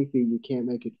setback's 20 feet, you can't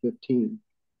make it 15.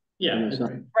 Yeah,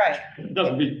 Right. it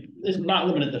doesn't be, it's not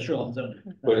limited to shoreline zone.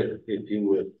 But if you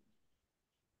were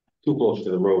too close to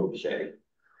the road, say,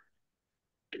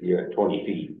 you're at 20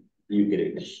 feet, you could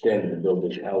extend the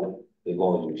building out as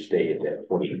long as you stay at that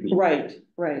 20 feet. Right.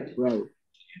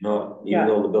 Not, Yeah. even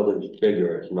though the building's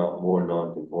bigger, it's not more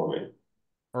non-conforming.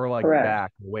 Or like Correct.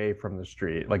 back away from the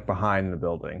street, like behind the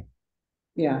building.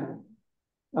 Yeah.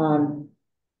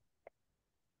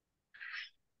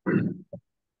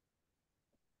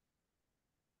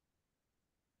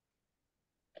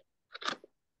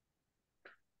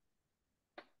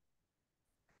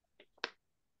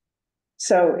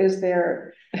 So is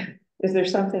there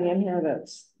something in here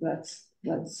that's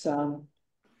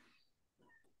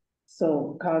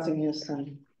still causing you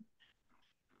some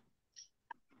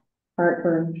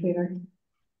heartburn, Peter?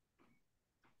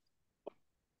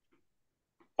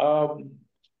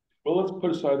 Well, let's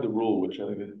put aside the rule, which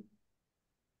I think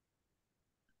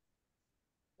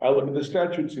the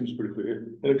statute seems pretty clear.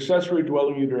 An accessory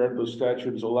dwelling unit under the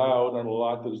statute is allowed on a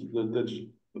lot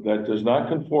that does not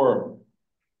conform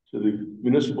to the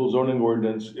municipal zoning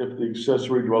ordinance if the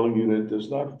accessory dwelling unit does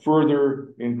not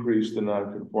further increase the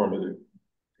nonconformity.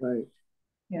 Right.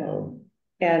 Yeah.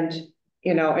 And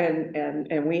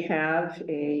and we have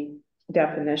a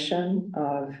definition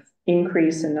of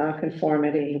increase in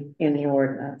nonconformity in the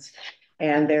ordinance.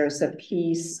 And there's a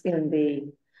piece in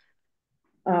the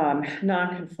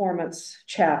nonconformance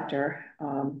chapter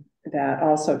that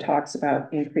also talks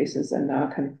about increases in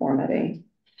nonconformity.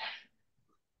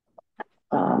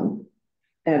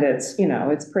 And it's,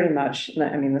 it's pretty much,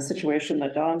 I mean, the situation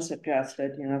that Dawn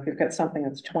suggested, if you've got something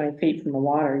that's 20 feet from the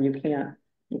water, you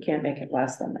can't make it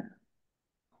less than that.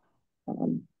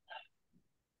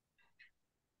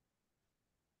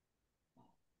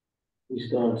 We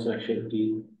still in section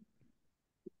D.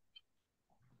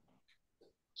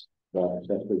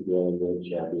 Accessory dwelling units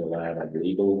shall be allowed on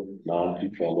legal,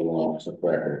 non-conforming lots of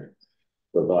record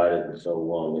provided and so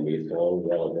long to meet all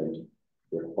relevant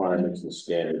requirements and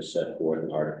standards set forth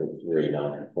in Article 3,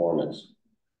 non-conformance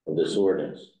of this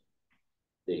ordinance.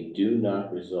 They do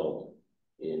not result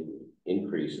in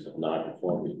increase of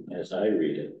non-conformity. As I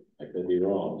read it, I could be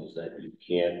wrong, is that you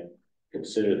can't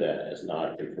consider that as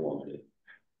non-conformity.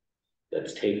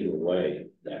 That's taking away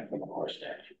that from our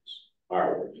statutes,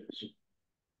 our ordinance.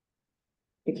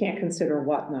 You can't consider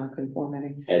what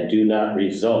non-conformity. And do not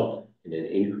result in an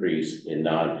increase in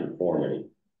non-conformity.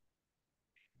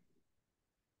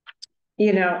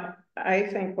 You know, I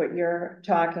think what you're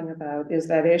talking about is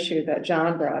that issue that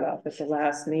John brought up at the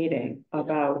last meeting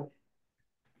about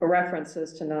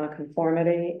references to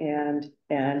nonconformity and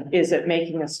is it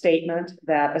making a statement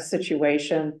that a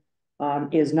situation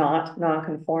is not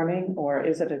nonconforming, or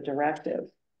is it a directive?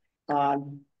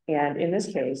 And in this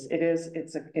case,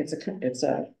 it's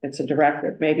a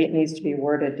directive. Maybe it needs to be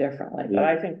worded differently, but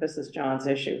I think this is John's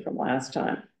issue from last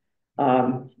time.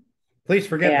 Please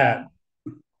forget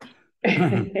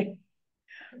that.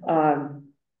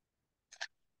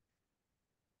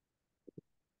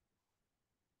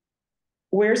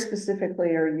 Where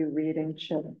specifically are you reading,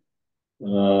 Chip?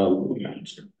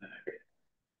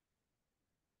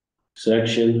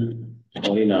 Section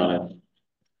 29.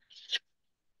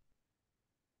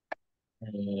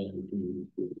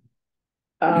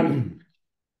 And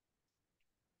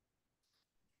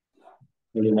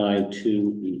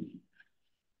 29(2)(e).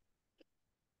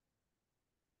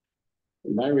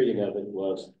 My reading of it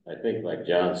was, I think, like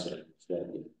John said,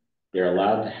 that they're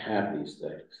allowed to have these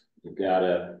things. You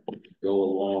gotta go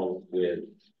along with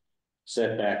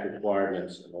setback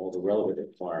requirements and all the relevant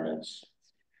requirements,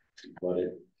 but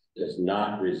it does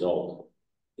not result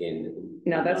in.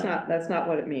 No, that's not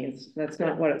what it means. That's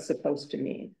not what it's supposed to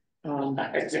mean. And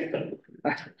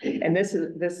this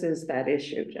is that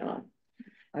issue, John.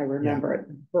 I remember it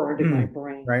burned in my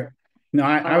brain. Right. No,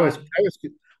 I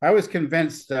was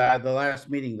convinced the last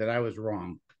meeting that I was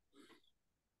wrong.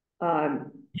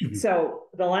 So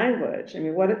the language, I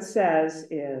mean, what it says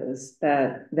is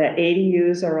that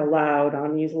ADUs are allowed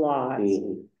on these lots,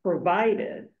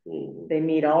 provided they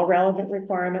meet all relevant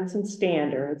requirements and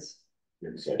standards,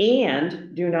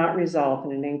 and do not result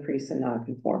in an increase in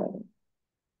nonconformity.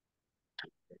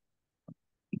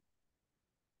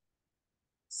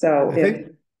 So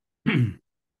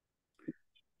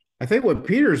I think what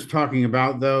Peter's talking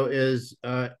about, though, is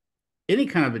any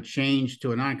kind of a change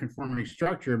to a non-conforming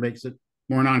structure makes it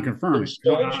more non-conforming.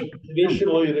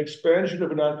 Traditionally, an expansion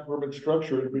of a non-conforming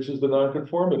structure increases the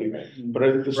non-conformity. But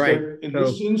I think the state, in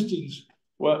this instance,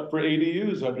 well, for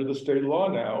ADUs under the state law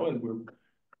now, and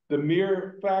the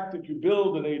mere fact that you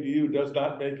build an ADU does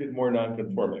not make it more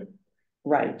non-conforming.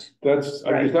 Right. I guess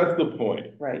that's the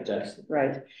point. Right.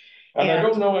 Right. And I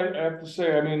don't know, I have to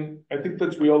say, I mean, I think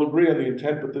that we all agree on the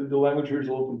intent, but the language here is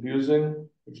a little confusing.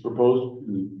 It's proposed.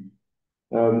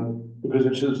 Because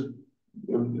it says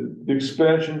the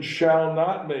expansion shall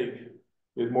not make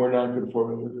it more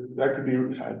non-conforming. That could be.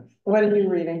 What are you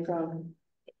reading from?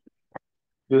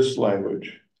 This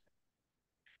language.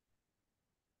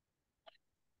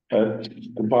 At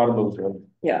the bottom of the,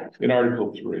 in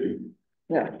Article 3.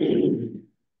 Yeah.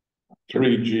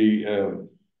 3G.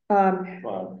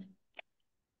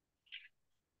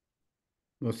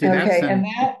 Well, see, okay, and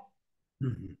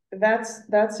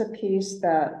that's a piece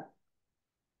that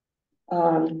I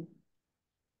don't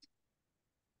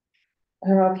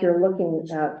know if you're looking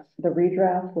at the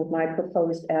redraft with my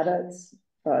proposed edits,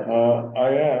 but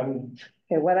I am.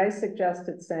 Okay, what I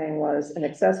suggested saying was an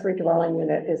accessory dwelling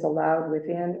unit is allowed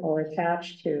within or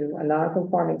attached to a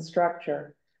non-conforming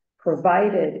structure,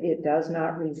 provided it does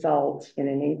not result in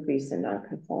an increase in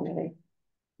non-conformity.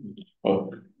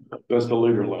 Oh, that's the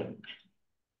later language.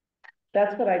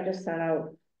 That's what I just sent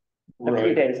out a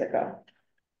few days ago.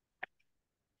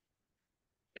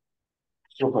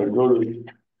 So if I go to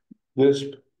this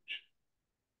page,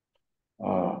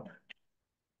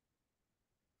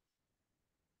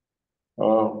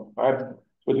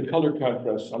 with the color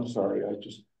contrast, I'm sorry, I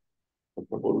just have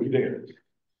trouble reading it,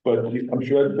 but I'm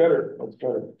sure that's better. That's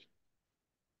better.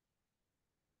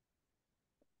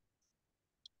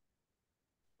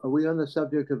 Are we on the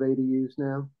subject of ADUs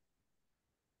now?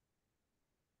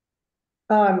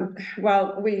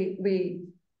 Well, we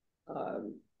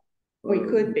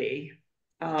could be,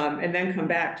 and then come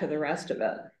back to the rest of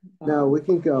it. No, we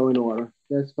can go in order.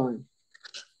 That's fine.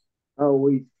 Oh,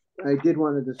 I did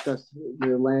want to discuss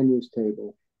the land use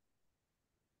table.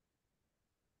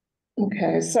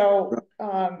 Okay, so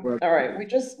all right, we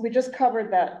just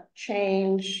covered that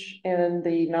change in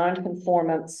the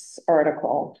non-conformance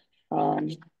article.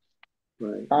 Right.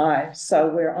 5.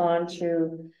 So we're on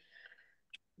to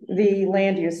the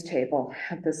land use table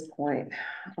at this point.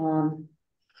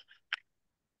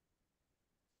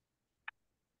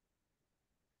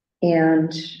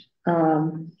 And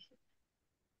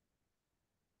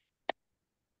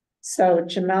so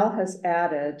Jamel has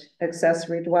added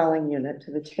accessory dwelling unit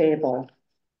to the table.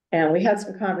 And we had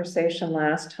some conversation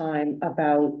last time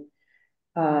about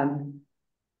code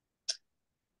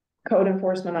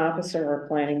enforcement officer or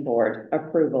planning board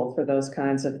approval for those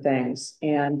kinds of things.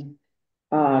 And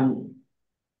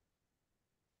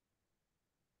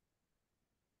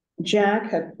Jack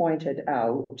had pointed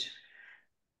out,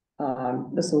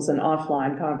 this was an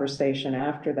offline conversation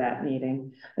after that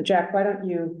meeting. Jack, why don't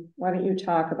you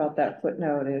talk about that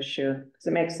footnote issue? Because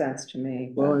it makes sense to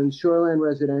me. Well, in shoreline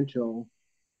residential,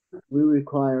 we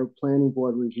require planning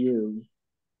board review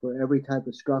for every type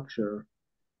of structure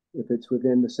if it's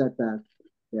within the setback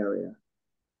area.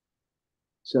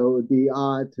 So it would be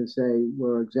odd to say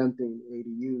we're exempting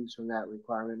ADUs from that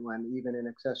requirement when even an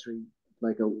accessory,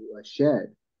 like a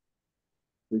shed,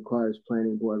 requires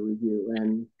planning board review.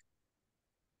 And,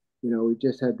 you know, we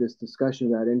just had this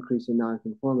discussion about increase in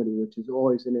nonconformity, which is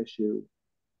always an issue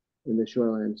in the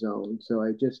shoreline zone. So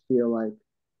I just feel like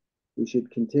we should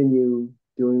continue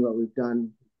doing what we've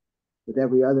done with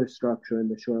every other structure in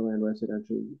the shoreline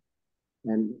residential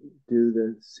and do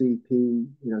the CP, you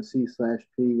know,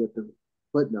 C/P with the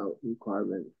footnote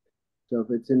requirement. So if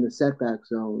it's in the setback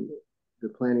zone, the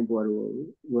planning board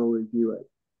will review it.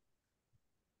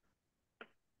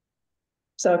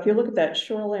 So if you look at that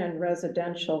shoreline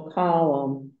residential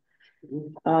column,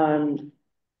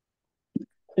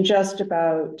 just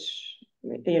about,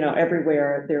 you know,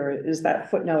 everywhere there is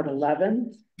that footnote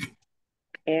 11.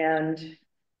 And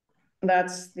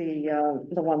that's the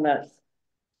one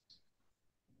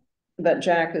that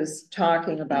Jack is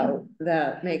talking about,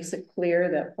 that makes it clear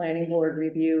that planning board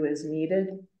review is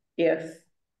needed if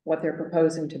what they're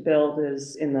proposing to build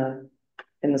is in the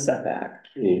setback.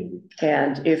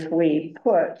 And if we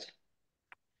put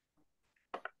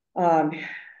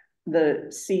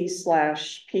the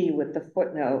C/P with the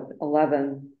footnote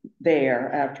 11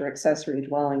 there after accessory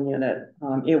dwelling unit,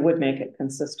 it would make it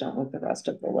consistent with the rest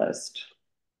of the list.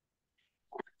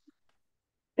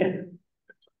 Yeah.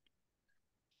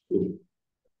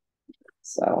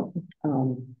 So,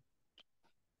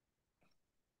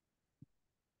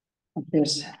 if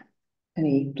there's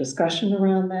any discussion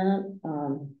around that,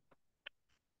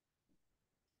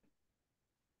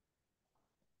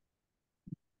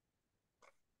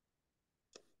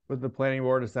 Would the planning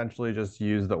board essentially just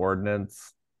use the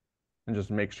ordinance and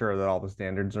just make sure that all the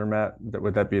standards are met?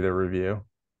 Would that be the review?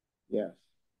 Yes.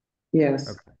 yes.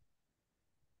 Okay.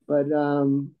 But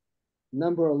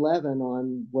number 11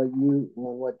 on what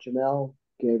Jamel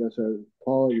gave us, or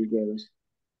Paul you gave us,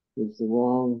 is the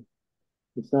wrong.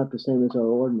 It's not the same as our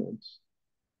ordinance.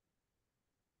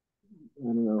 I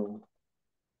don't know.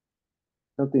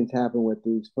 Something's happened with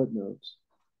these footnotes.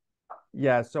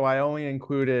 Yeah, so I only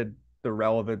included the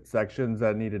relevant sections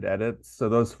that needed edits. So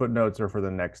those footnotes are for the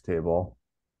next table.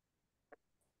 If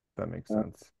that makes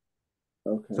sense.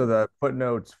 Okay. So the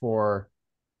footnotes for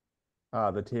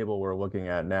the table we're looking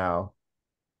at now,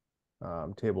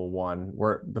 table 1,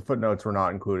 where the footnotes were not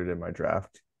included in my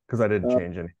draft because I didn't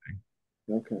change anything.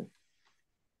 Okay.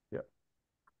 Yep.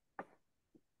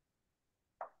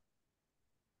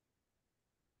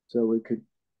 So we could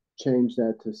change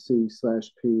that to C/P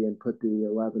and put the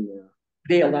 11 there.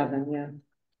 The 11, yeah.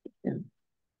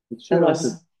 It should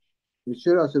also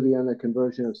be on the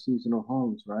conversion of seasonal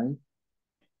homes, right?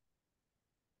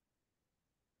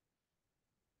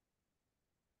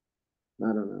 I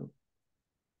don't know.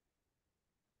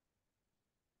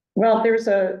 Well, there's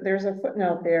a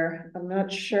footnote there. I'm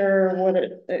not sure what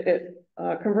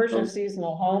conversion of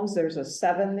seasonal homes, there's a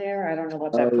 7 there. I don't know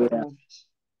what that footnote is.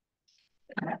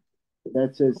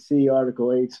 That says see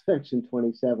Article 8, Section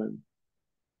 27.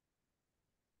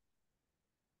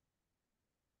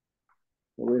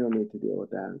 But we don't need to deal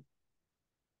with that.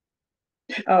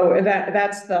 Oh,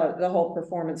 that's the whole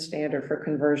performance standard for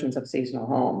conversions of seasonal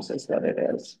homes is what it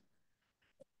is.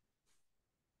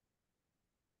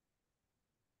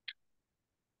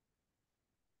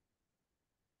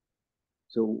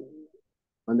 So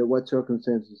under what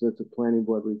circumstances does the planning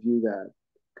board review that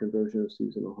conversion of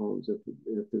seasonal homes if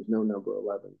there's no number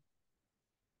 11?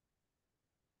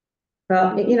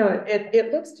 Well, you know,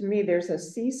 it looks to me there's a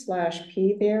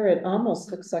C/P there. It almost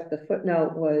looks like the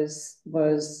footnote was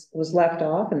left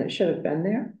off and it should have been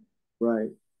there. Right,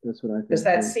 that's what I think. Because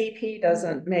that CP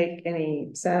doesn't make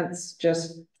any sense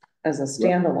just as a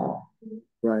standalone.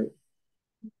 Right.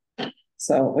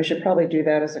 So we should probably do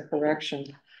that as a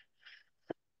correction.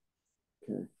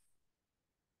 Okay.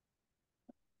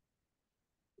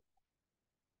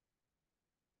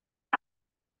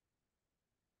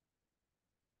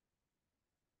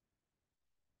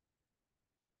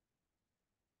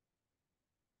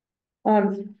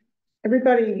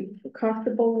 Everybody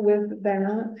comfortable with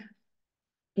that?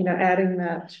 You know, adding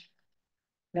that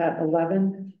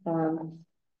 11,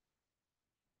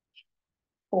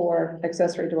 for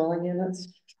accessory dwelling units?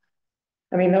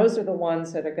 I mean, those are the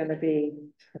ones that are gonna be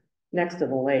next to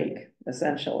the lake,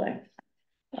 essentially.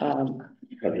 I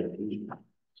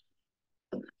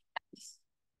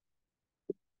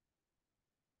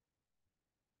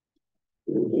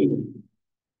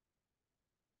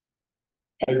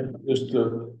just,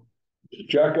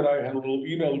 Jack and I had a little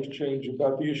email exchange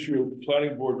about the issue of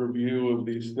planning board review of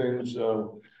these things,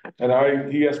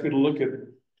 and he asked me to look at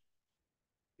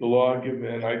the law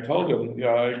and I told him, yeah,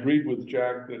 I agreed with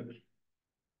Jack that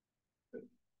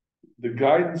the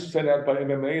guidance sent out by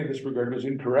MMA in this regard was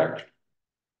incorrect,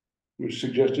 which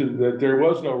suggested that there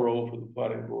was no role for the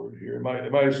planning board here.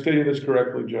 Am I stating this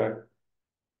correctly, Jack?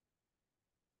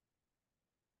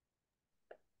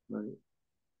 Right.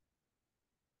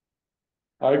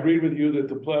 I agreed with you that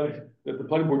the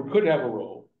planning board could have a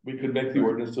role. We could make the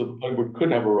ordinance so the planning board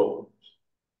could have a role.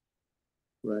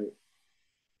 Right.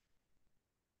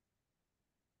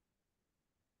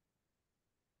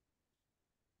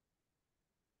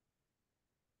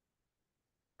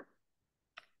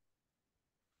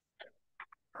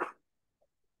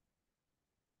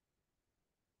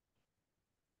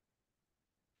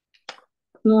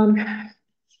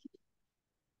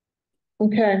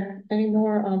 Okay, any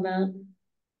more on that?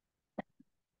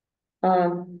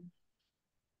 I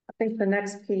think the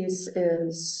next piece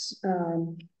is,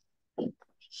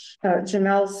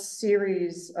 Jamel's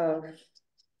series of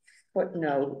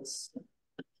footnotes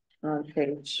on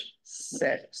page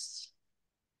 6.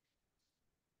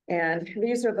 And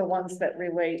these are the ones that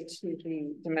relate to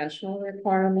the dimensional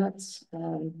requirements,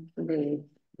 the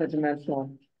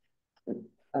dimensional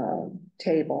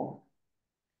table.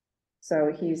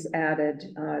 So he's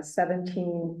added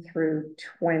 17 through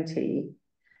 20.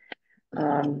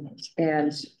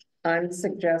 And I'm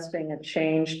suggesting a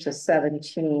change to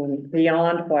 17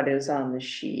 beyond what is on the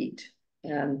sheet.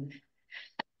 And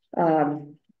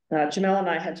Jamel and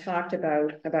I had talked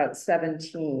about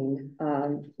 17,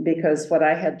 because what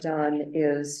I had done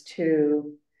is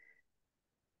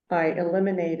I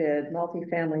eliminated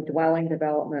multifamily dwelling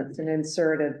developments and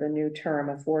inserted the new term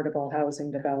affordable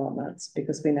housing developments,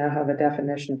 because we now have a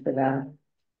definition for that.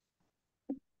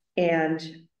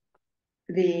 And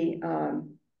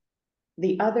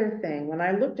the other thing, when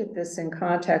I looked at this in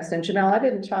context, and Jamel, I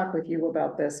didn't talk with you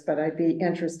about this, but I'd be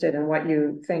interested in what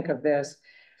you think of this.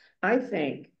 I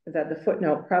think that the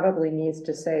footnote probably needs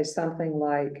to say something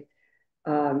like,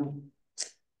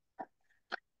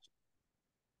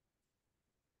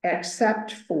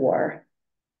 except for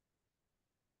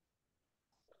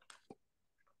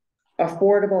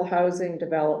affordable housing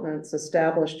developments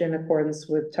established in accordance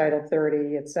with Title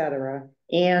 30, et cetera,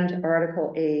 and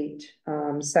Article 8,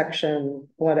 section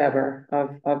whatever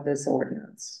of this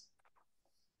ordinance.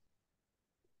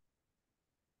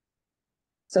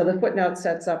 So the footnote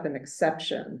sets up an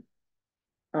exception,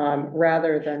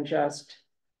 rather than just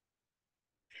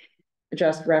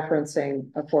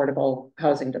referencing affordable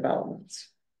housing developments.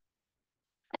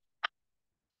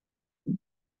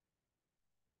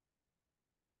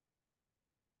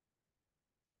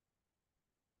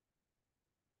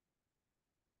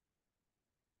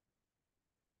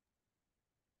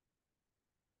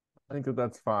 I think that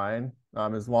that's fine,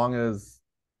 as long as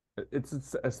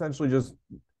it's essentially just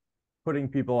putting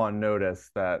people on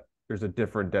notice that there's a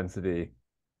different density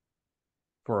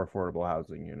for affordable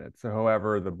housing units. So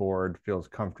however the board feels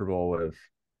comfortable with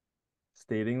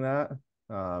stating that,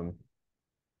 I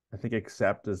think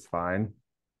accept is fine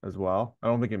as well. I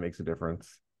don't think it makes a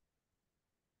difference.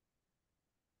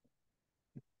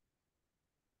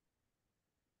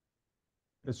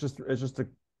 It's just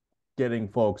getting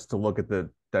folks to look at the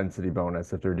density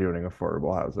bonus if they're doing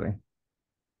affordable housing.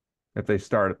 If they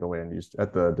start at the land use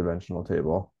at the dimensional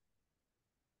table.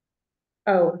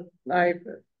 Oh, I'm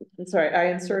sorry, I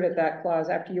inserted that clause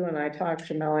after you and I talked,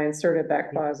 Jamel, I inserted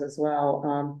that clause as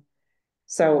well.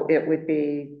 So it would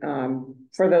be,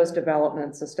 for those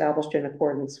developments established in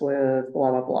accordance with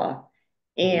blah, blah, blah,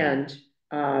 and,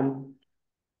 are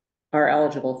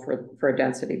eligible for a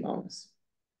density bonus.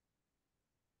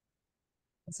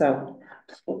 So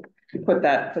put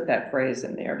that phrase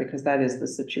in there, because that is the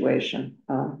situation.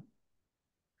 I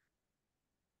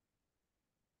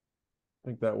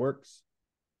think that works.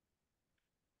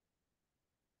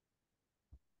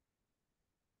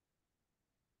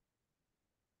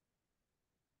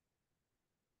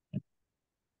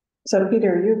 So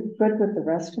Peter, are you good with the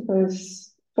rest of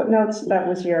those footnotes? That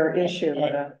was your issue.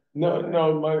 No,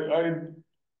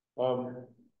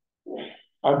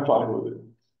 I'm fine with it.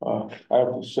 I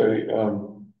have to say,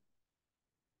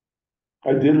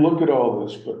 I did look at all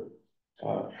this, but,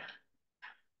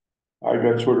 I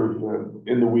got sort of,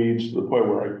 in the weeds to the point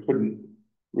where I couldn't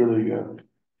really,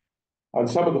 on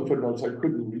some of the footnotes, I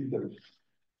couldn't read them.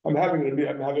 I'm having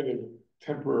a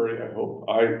temporary, I hope,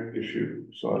 eye issue,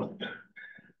 so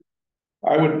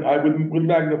with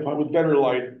magnify, with better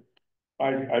light,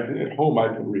 at home I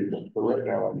can read them, but right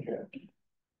now I can't.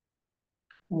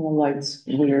 And the light's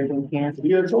weird in here.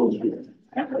 Yeah, it's always weird.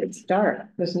 It's dark.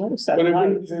 There's no set But of it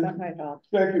wouldn't- lights. That might help.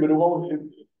 Thank you, but it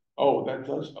won't, oh, that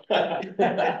does.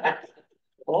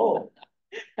 Oh.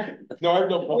 No, I have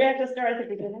no We problem. have to start at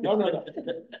the beginning. No, no.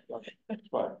 It's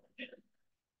fine.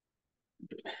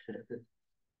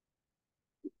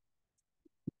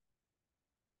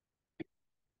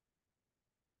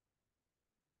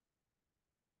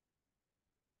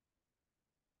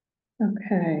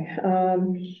 Okay,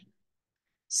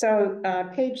 so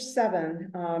page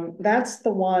 7, that's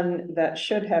the one that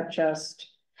should have just,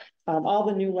 all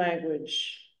the new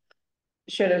language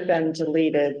should have been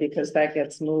deleted because that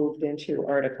gets moved into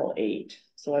Article 8.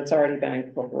 So that's already been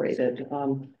incorporated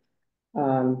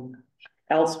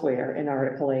elsewhere in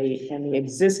Article 8, and the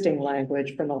existing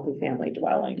language for multifamily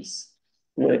dwellings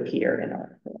would appear in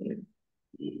Article 8.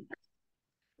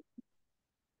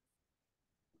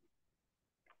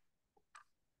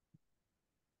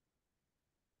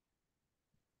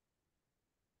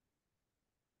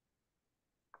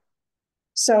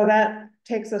 So that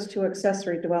takes us to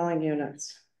accessory dwelling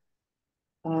units.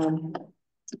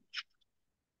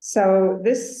 So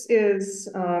this is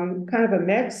kind of a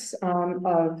mix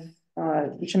of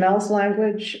Jamel's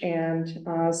language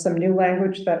and some new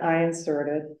language that I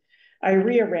inserted. I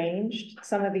rearranged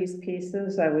some of these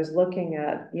pieces. I was looking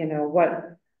at, you know,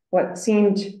 what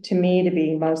seemed to me to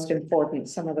be most important,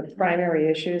 some of the primary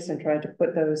issues, and tried to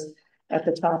put those at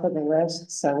the top of the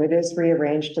list. So it is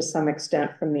rearranged to some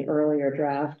extent from the earlier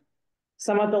draft.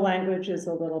 Some of the language is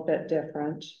a little bit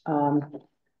different.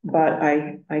 But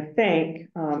I think,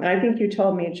 and I think you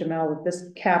told me, Jamel, that this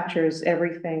captures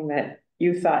everything that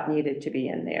you thought needed to be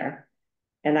in there.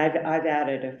 And I've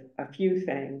added a few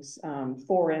things.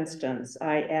 For instance,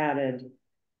 I added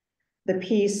the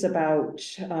piece about,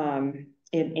 in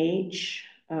H,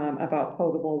 about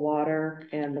potable water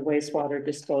and the wastewater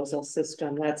disposal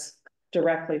system. That's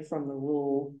directly from the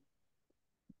rule.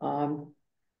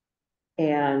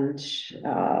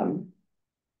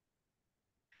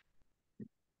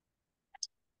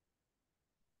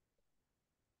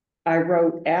 I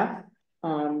wrote F,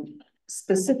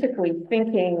 specifically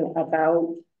thinking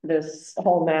about this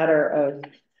whole matter of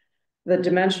the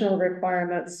dimensional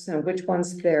requirements and which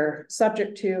ones they're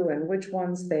subject to and which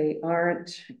ones they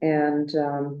aren't. And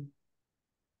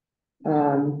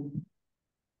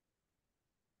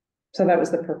so that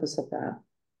was the purpose of that.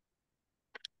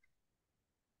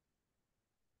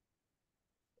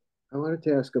 I wanted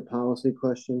to ask a policy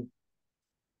question.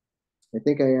 I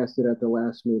think I asked it at the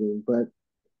last meeting, but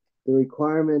the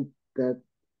requirement that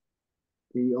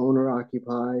the owner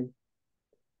occupy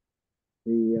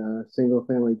the single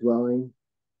family dwelling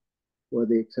or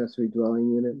the accessory dwelling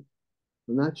unit.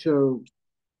 I'm not sure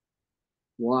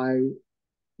why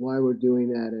we're doing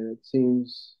that, and it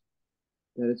seems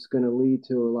that it's going to lead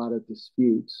to a lot of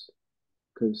disputes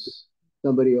because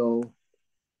somebody will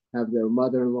have their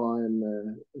mother-in-law in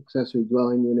the accessory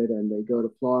dwelling unit and they go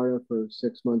to Florida for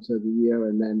 6 months of the year,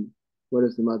 and then what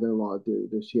does the mother-in-law do?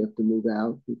 Does she have to move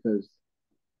out because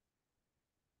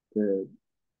the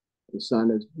son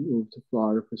has moved to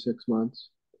Florida for 6 months?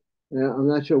 And I'm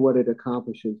not sure what it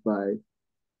accomplishes by.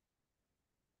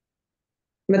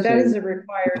 But that is a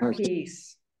required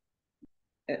piece,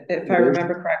 if I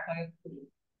remember correctly.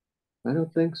 I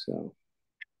don't think so.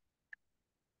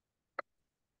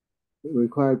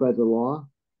 Required by the law?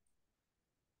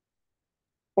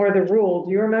 Or the rule.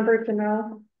 Do you remember,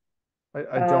 Janelle?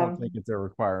 I don't think it's a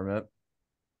requirement.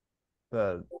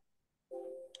 The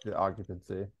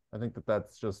occupancy. I think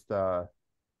that's just a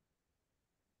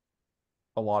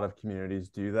lot of communities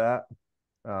do that,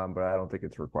 but I don't think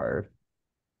it's required.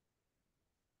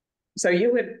 So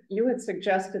you had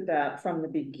suggested that from the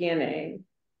beginning.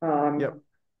 Yep.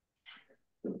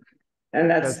 And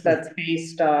that's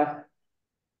based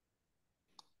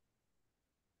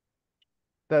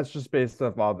that's just based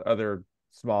off all the other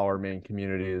smaller main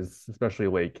communities, especially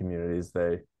lake communities.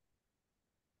 They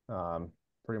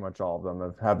pretty much all of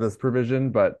them have this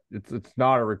provision, but it's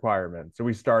not a requirement. So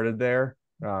we started there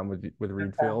with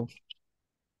Readfield.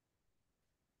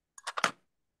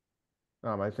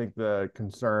 I think the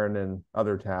concern in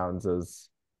other towns is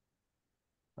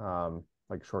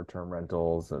like short-term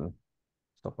rentals and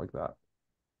stuff like that.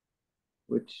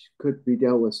 which could be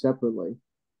dealt with separately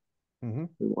Mhm.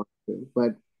 if we want to.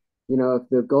 But, you know, if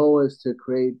the goal is to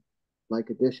create like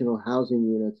additional housing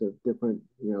units of different,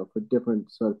 you know, for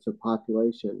different sorts of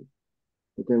population,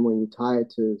 but then when you tie it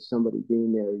to somebody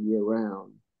being there year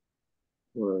round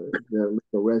or the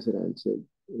residents,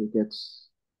 it gets,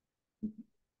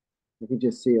 I can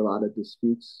just see a lot of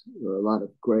disputes or a lot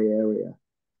of gray area.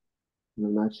 And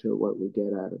I'm not sure what we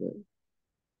get out of it.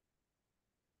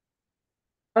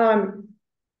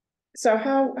 So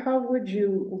how would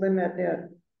you limit it,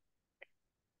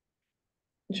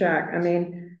 Jack? I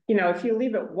mean, you know, if you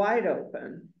leave it wide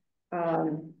open,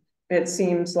 it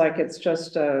seems like it's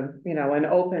just a, you know, an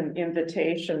open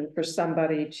invitation for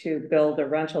somebody to build a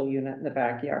rental unit in the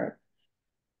backyard.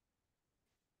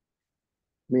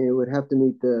 I mean, it would have to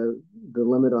meet the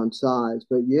limit on size,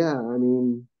 but yeah, I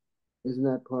mean, isn't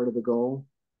that part of the goal?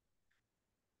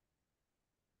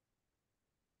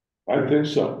 I think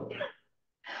so,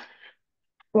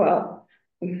 Well,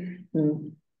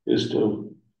 is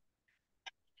to,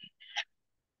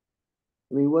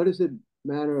 I mean, what does it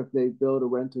matter if they build a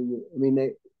rental unit? I mean,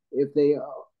 if they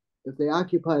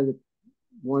occupy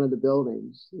one of the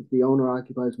buildings, if the owner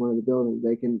occupies one of the buildings,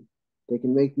 they can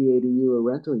make the ADU a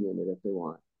rental unit if they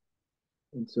want.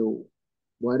 And so,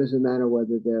 why does it matter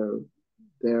whether they're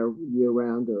there year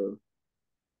round or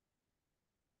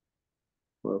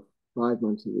 5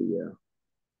 months of the year?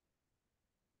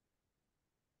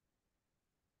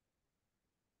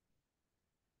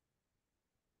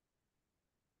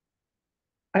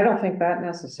 I don't think that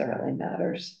necessarily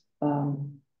matters.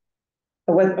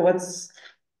 What's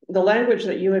the language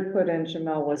that you had put in,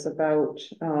 Jamel, was about,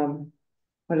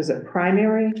 what is it,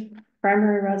 primary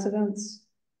residence?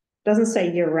 Doesn't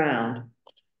say year round.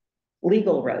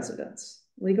 Legal residence,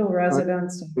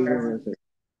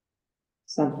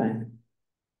 something.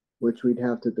 Which we'd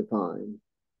have to define.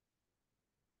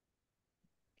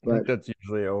 I think But that's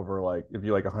usually over like if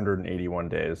you like 181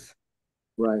 days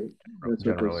right, that's what the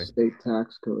generally. state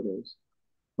tax code is.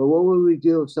 But what would we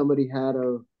do if somebody had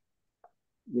you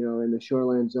know, in the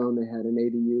shoreline zone, they had an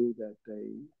ADU that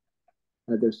they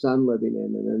had their son living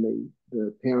in, and then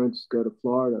the parents go to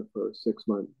Florida for 6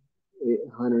 months,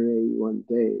 181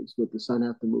 days. Would the son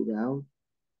have to move out?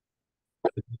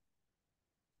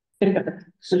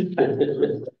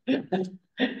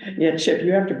 Yeah, Chip,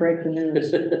 you have to break the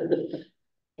news.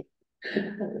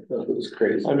 It was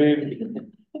crazy. I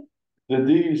mean, the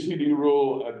DECD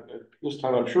rule at this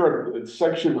time, I'm sure it's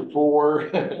section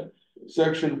 4,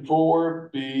 section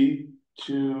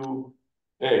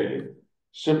 4B2A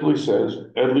simply says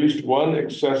at least one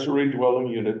accessory dwelling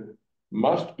unit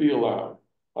must be allowed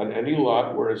on any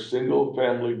lot where a single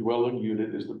family dwelling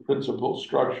unit is the principal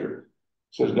structure.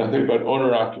 It says nothing about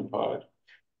owner occupied.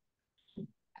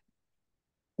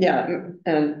 Yeah,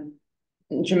 and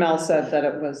Jamel said that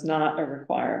it was not a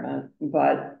requirement,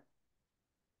 but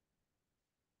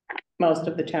most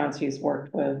of the towns he's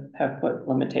worked with have put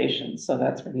limitations, so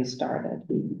that's where he started,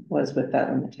 was with that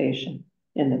limitation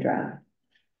in the draft.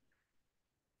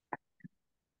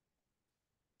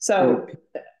 So,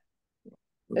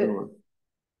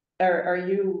 are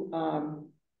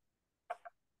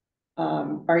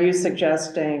you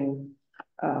suggesting,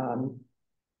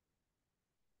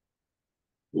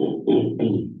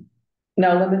 no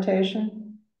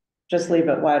limitation? Just leave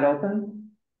it wide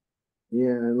open? Yeah,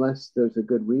 unless there's a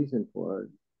good reason for it.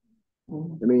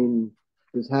 I mean,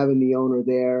 does having the owner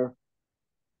there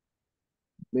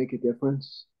make a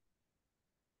difference?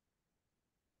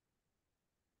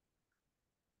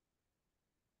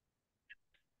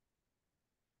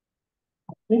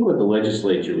 I think what the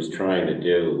legislature was trying to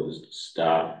do was to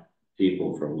stop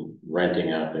people from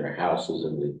renting out their houses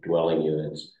and the dwelling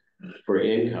units for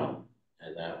income.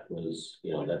 And that was,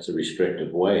 you know, that's a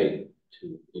restrictive way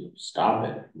to, you know, stop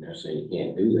it. And they're saying you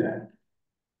can't do that.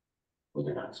 Well,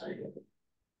 they're not saying it.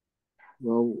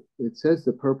 Well, it says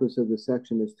the purpose of the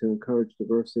section is to encourage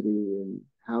diversity in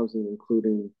housing,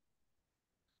 including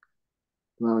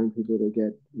allowing people to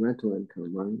get rental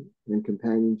income, right? And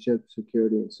companionship,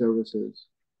 security, and services.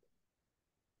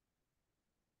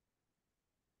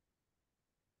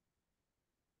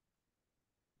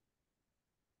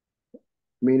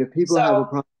 I mean, if people have a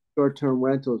problem with short-term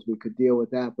rentals, we could deal with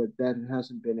that, but that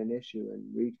hasn't been an issue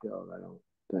in Readfield, I don't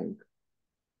think.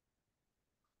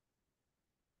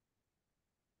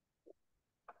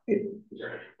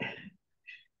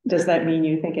 Does that mean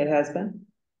you think it has been?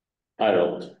 I don't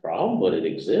know if it's a problem, but it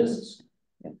exists.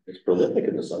 It's prolific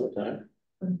in the summertime.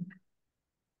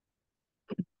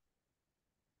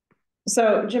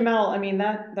 So Jamel, I mean,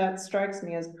 that strikes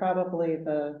me as probably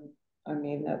the I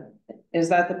mean, is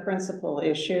that the principal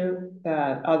issue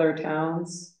that other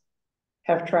towns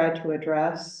have tried to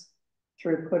address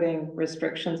through putting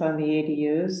restrictions on the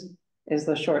ADUs? Is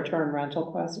the short-term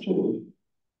rental question?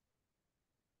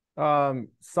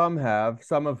 Some have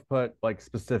put like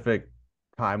specific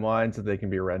timelines that they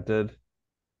can be rented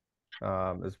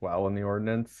as well in the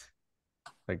ordinance.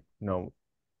 Like no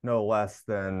less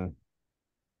than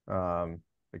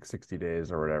like 60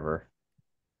 days or whatever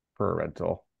for a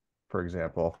rental, for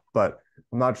example. But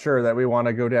I'm not sure that we want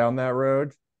to go down that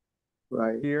road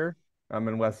Right. here.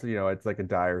 Unless, it's like a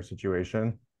dire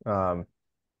situation.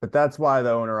 But that's why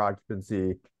the owner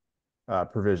occupancy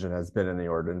provision has been in the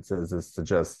ordinances, is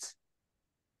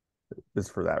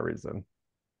for that reason.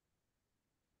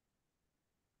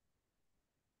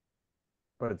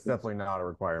 But it's definitely not a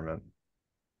requirement.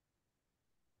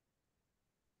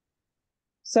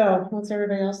 So what's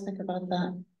everybody else think about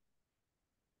that?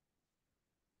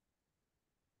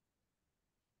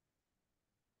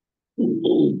 I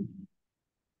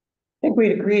think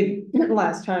we agreed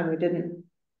last time we didn't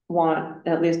want,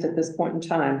 at least at this point in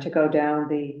time, to go down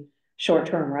the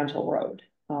short-term rental road.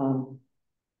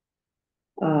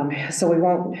 So we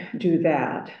won't do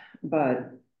that,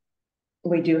 but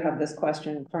we do have this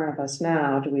question in front of us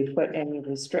now. Do we put any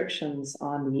restrictions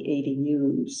on the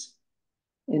ADUs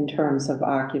in terms of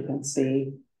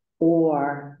occupancy,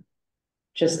 or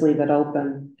just leave it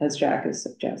open as Jack is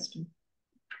suggesting?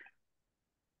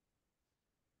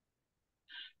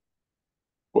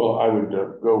 Well, I would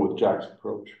go with Jack's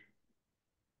approach.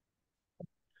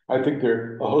 I think there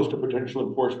are a host of potential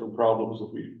enforcement problems if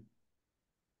we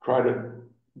try to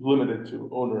limit it to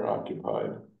owner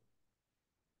occupied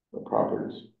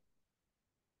properties.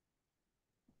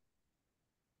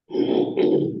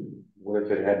 What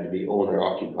if it had to be owner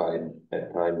occupied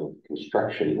at time of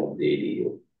construction of the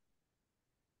ADU?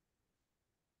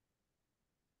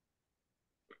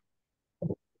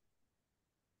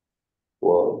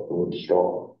 Well, it would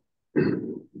stop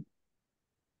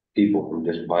people from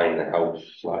just buying a house,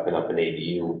 slapping up an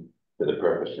ADU for the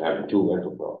purpose of having two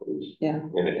rental properties. Yeah.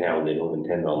 In a town they don't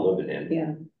intend on living in.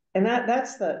 Yeah, and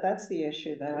that's the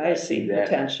issue that I see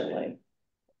potentially.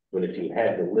 But if you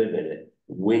had to live in it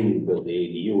when you build the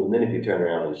ADU, and then if you turn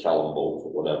around and sell them both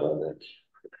or whatever, that's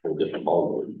a whole different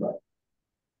ballgame. But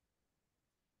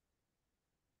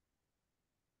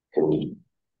can we?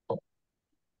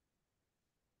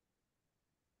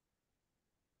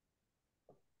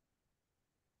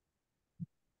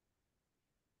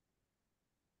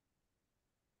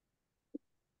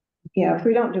 Yeah, if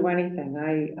we don't do anything,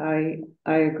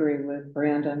 I agree with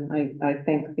Brandon. I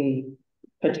think the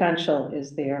potential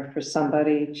is there for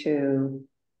somebody to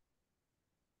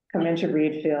come into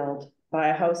Readfield, buy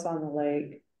a house on the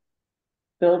lake,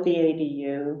 build the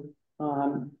ADU,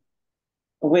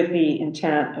 with the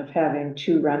intent of having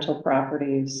two rental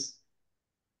properties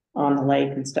on the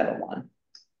lake instead of one.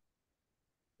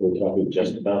 We're talking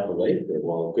just about the lake, or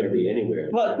well, it could be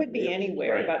anywhere. Well, it could be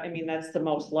anywhere, Right. but I mean, that's the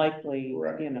most likely,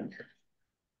 Right.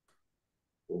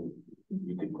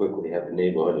 You could quickly have a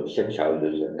neighborhood of 6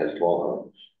 houses that has 12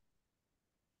 houses.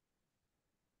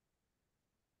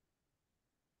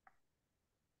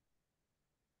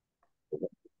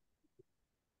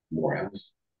 More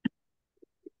houses.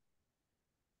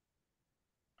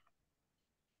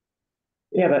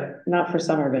 Yeah, but not for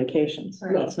summer vacations.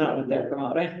 No. That's not what they're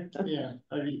promoting. Yeah,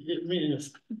 I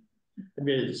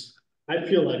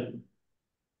feel like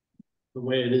the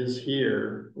way it is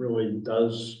here really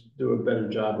does do a better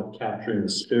job of capturing the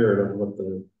spirit of what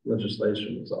the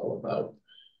legislation is all about.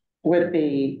 With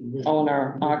the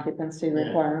owner occupancy Yeah.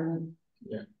 requirement.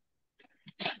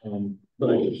 But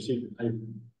I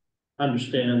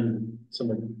understand some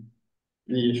of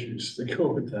the issues that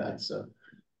go with that, so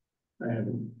I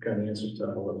haven't got answers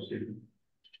to all those either.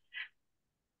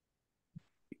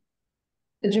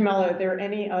 Jamel, are there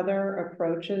any other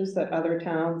approaches that other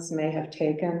towns may have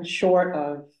taken short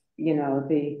of,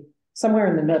 somewhere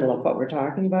in the middle of what we're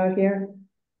talking about here?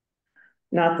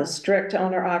 Not the strict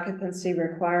owner occupancy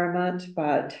requirement,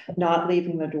 but not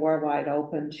leaving the door wide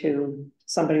open to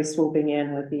somebody swooping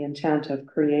in with the intent of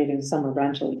creating summer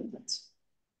rental units.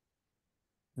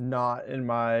 Not in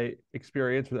my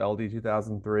experience with LD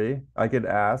 2003. I could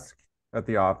ask at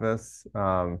the office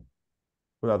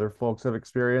what other folks have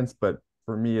experienced, but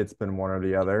for me, it's been one or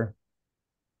the other.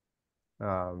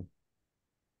 But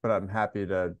I'm happy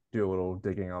to do a little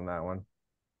digging on that one.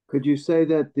 Could you say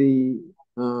that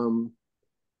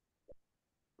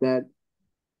that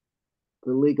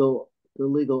the legal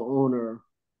owner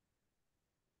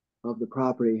of the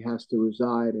property has to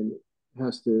reside and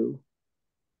has to?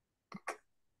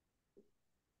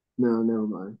 No, never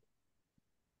mind.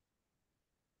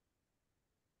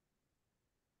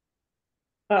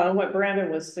 And what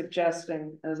Brandon was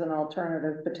suggesting as an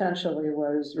alternative potentially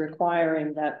was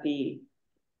requiring that the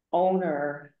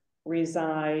owner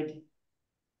reside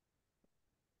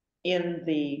in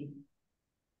the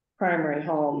primary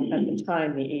home at the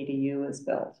time the ADU is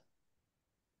built.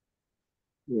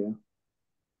 Yeah,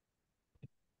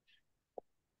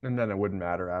 And then it wouldn't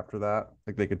matter after that.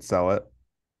 Like they could sell it.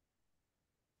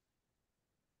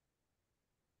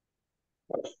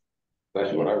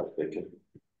 That's what I was thinking.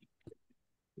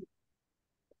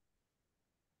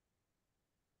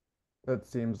 That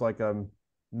seems like a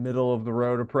middle of the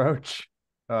road approach.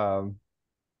 Um,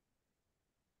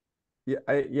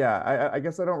 I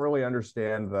guess I don't really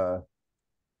understand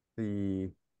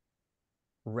the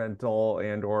rental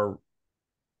and or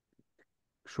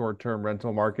short-term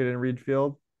rental market in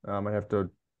Readfield. I have to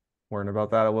learn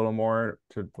about that a little more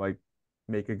to like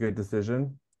make a good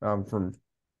decision from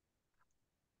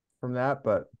that.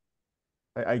 But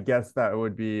I guess that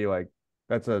would be like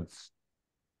that's a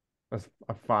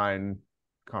fine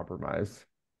compromise,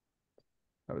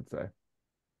 I would say.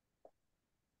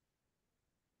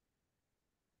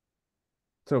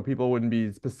 So people wouldn't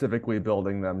be specifically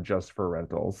building them just for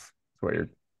rentals. That's what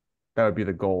that would be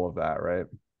the goal of that, right?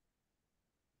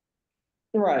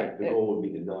 Right. The goal would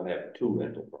be to not have two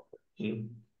rental properties.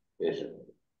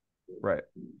 Basically. Right.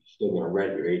 Still gonna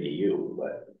rent your ADU,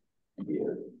 but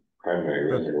your primary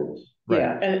residence. Right.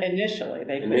 Yeah, and initially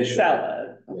they could sell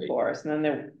it, of course, and then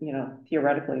there, you know,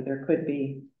 theoretically, there could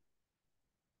be,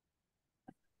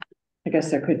 I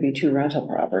guess there could be two rental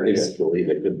properties. Eventually,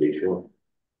 it could be true.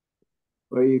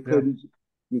 or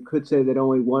you could say that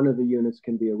only one of the units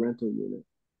can be a rental unit.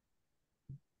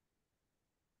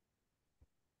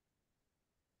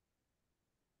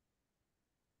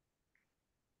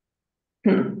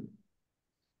 Hmm.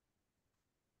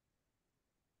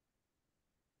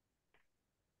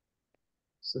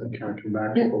 So they can't come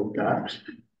back to both guys.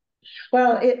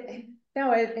 Well, it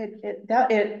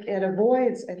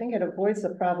avoids, I think it avoids the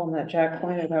problem that Jack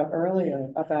pointed out earlier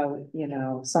about, you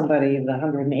know, somebody, the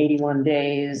 181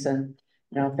 days and,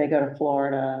 you know, if they go to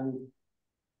Florida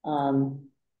and,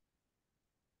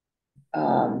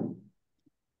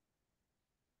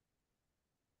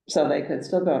 so they could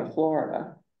still go to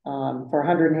Florida, for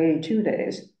 182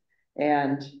 days.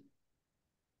 And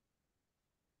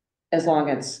as long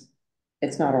as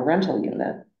it's not a rental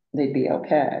unit, they'd be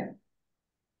okay.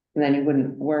 And then you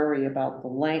wouldn't worry about the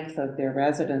length of their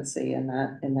residency in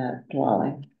that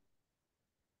dwelling.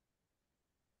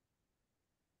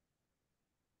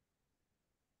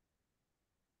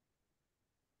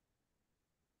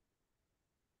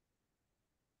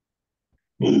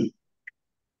 And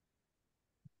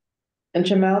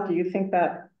Jamel, do you think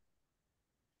that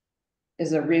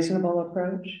is a reasonable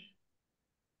approach?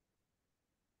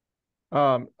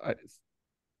 I'm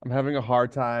having a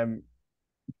hard time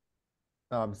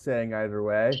saying either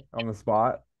way on the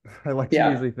spot. I like to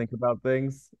usually think about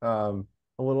things a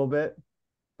little bit,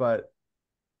 but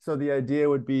so the idea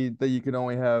would be that you can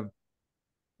only have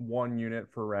one unit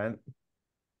for rent.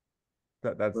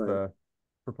 That's Right. the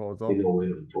proposal. You know, we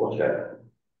enforce that,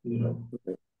 you know.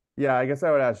 Yeah, I guess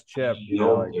I would ask Chip, You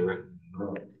know, like,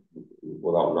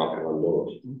 without knocking on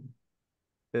doors.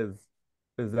 is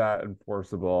is that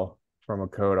enforceable from a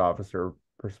code officer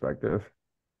perspective?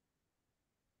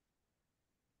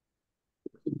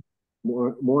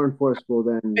 More enforceable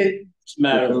than It's a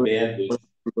matter of man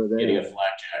getting a there.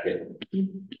 flak jacket.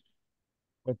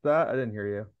 What's that? I didn't hear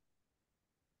you.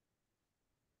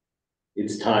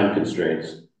 It's time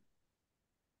constraints.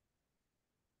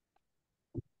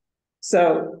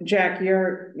 So Jack,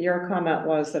 your comment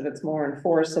was that it's more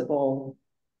enforceable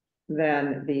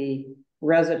than the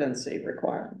residency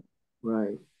requirement.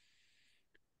 Right.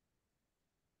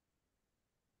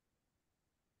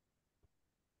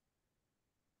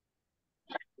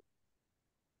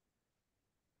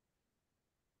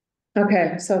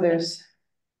 Okay, so there's,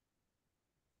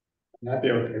 I'd be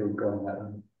okay with going that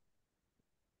way.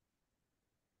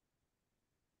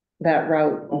 that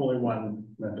route, Only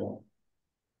one rental.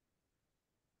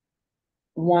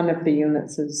 one of the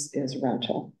units is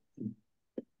rental.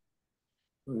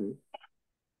 Right.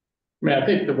 I mean, I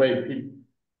think the way people,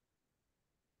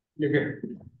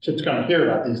 Chip's gonna hear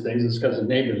about these things is because the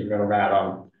neighbors are gonna rat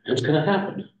on him. It's gonna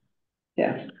happen.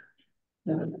 Yeah.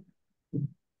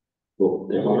 Well,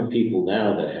 there are people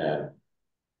now that have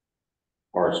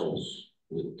parcels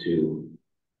with two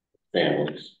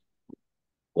families.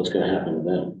 What's gonna happen to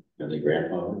them? Are they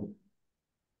grandfathered?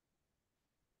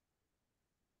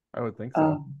 I would think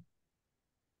so.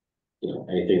 You know,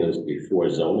 anything that's before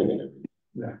zoning and everything.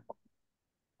 Yeah.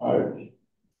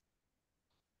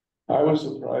 I was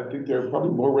surprised. I think there are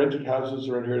probably more rented houses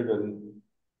around here than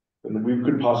we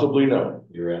could possibly know.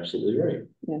 You're absolutely right.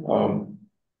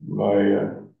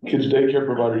 My kid's daycare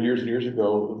provider years and years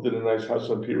ago lived in a nice house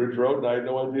on Peter Ridge Road, and I had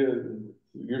no idea.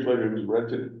 Years later, it was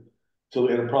rented until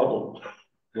they had a problem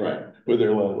Right. with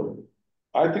their landlord.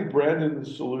 I think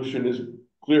Brandon's solution is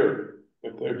clear.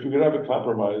 If you could have a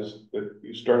compromise that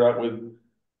you start out with,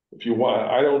 if you want,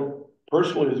 I don't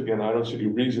personally, again, I don't see any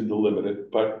reason to limit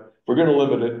it, but if we're going to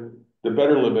limit it, the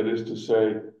better limit is to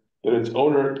say that it's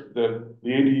that the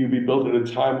ADU be built at a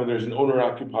time when there's an owner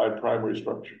occupied primary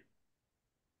structure.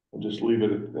 And just leave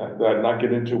it at that, not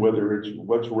get into whether it's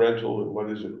what's rental and what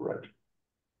isn't rental.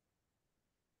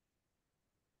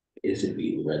 Is it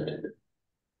being rented?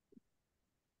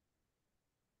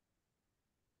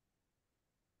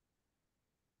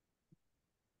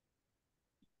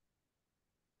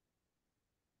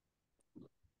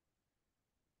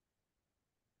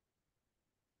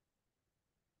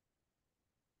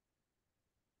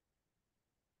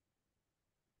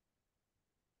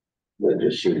 That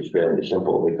just seems fairly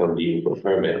simple. They come to you for a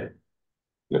permit.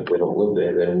 If they don't live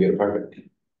there, they don't get a permit.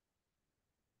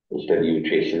 Instead of you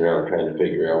chasing around trying to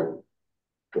figure out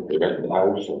if they rent the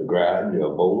house or the garage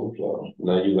or both, so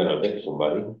now you're gonna evict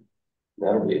somebody.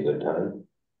 That'll be a good time.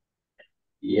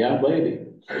 Yeah, maybe.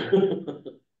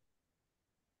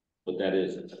 But that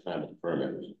is at the time of the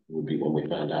permit would be when we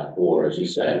find out, or as you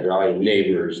said, our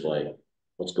neighbors like,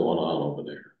 what's going on over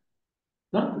there?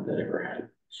 Not that that ever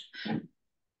happens.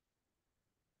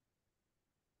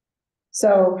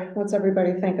 So what's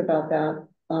everybody think about that?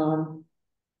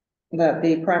 That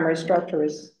the primary structure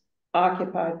is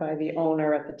occupied by the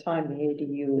owner at the time the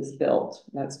ADU is built.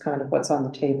 That's kind of what's on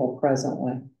the table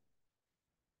presently.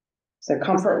 Is there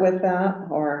comfort with that,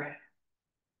 or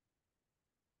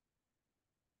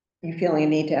you feel you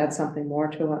need to add something more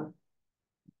to it?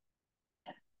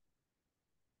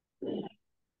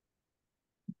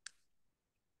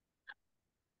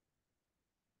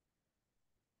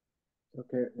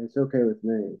 Okay, it's okay with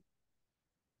me.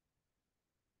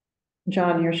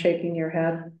 John, you're shaking your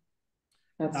head.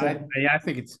 That's it. Yeah, I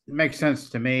think it makes sense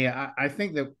to me. I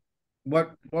think that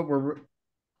what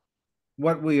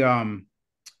we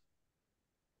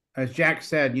as Jack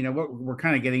said, you know, what we're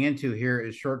kind of getting into here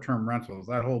is short-term rentals,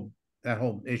 that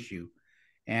whole issue.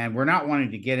 And we're not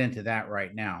wanting to get into that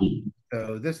right now.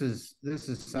 So this is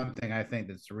something I think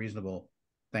that's a reasonable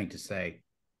thing to say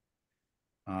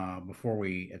before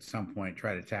we at some point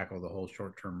try to tackle the whole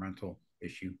short-term rental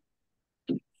issue.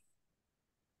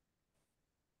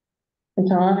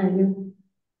 John, are you?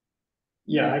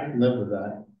 Yeah, I can live with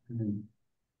that.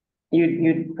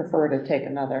 You'd prefer to take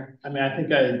another? I mean, I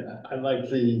think I like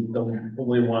the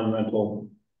only one rental.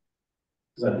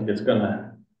 Because I think it's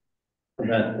gonna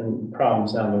prevent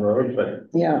problems down the road, but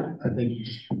Yeah. I think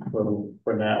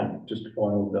for now, just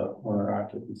going with the owner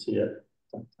occupancy it.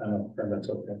 I don't think that's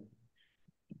okay.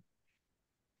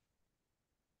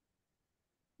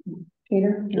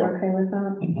 Peter, you okay with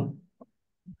that? Mm-hmm.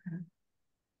 Okay.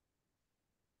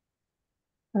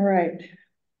 All right,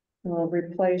 we'll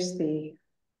replace the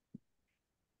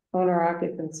owner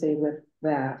occupancy with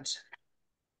that.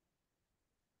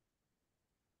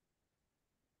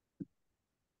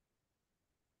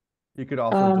 You could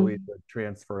also delete the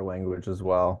transfer language as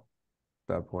well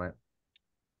at that point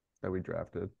that we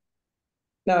drafted.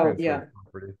 No, Transfer yeah.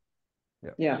 property.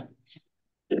 Yeah.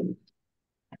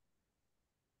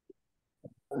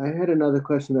 I had another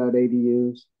question about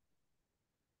ADUs.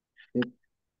 It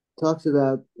talks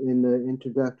about in the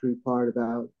introductory part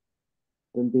about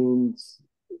them being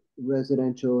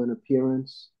residential in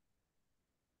appearance.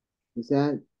 Is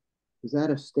that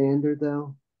a standard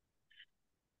though?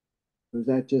 Or is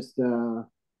that just a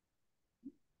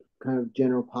kind of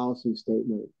general policy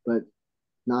statement, but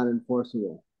not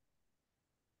enforceable?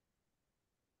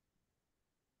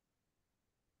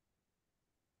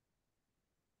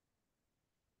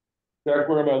 Jack,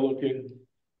 where am I looking?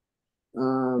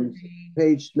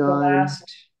 Page The 9,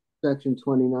 last, section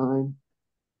 29,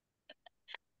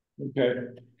 Okay.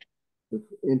 the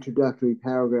introductory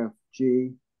paragraph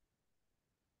G.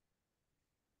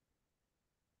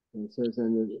 And it says,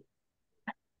 and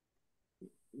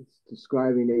it's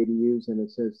describing ADUs, and it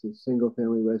says the single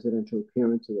family residential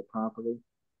appearance of the property.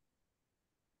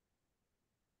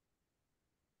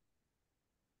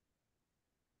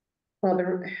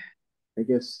 well, I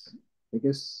guess I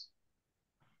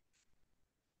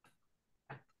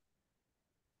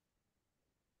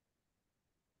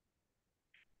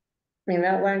mean,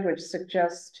 that language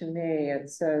suggests to me, it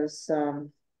says,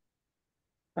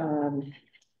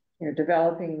 you're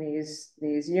developing these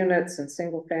units in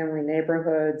single family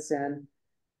neighborhoods, and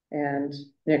And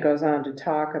it goes on to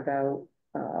talk about,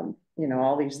 you know,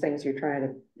 all these things you're trying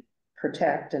to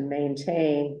protect and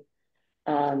maintain.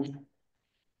 And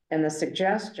the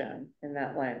suggestion in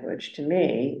that language to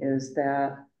me is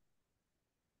that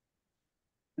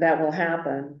that will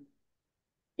happen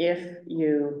if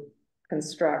you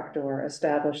construct or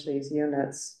establish these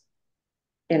units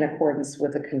in accordance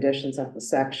with the conditions of the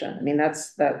section. I mean, that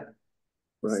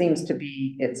Right. seems to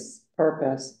be its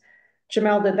purpose.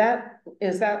 Jamel,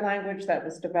 is that language that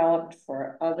was developed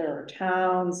for other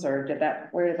towns, or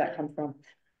where did that come from?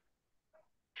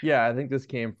 Yeah, I think this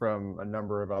came from a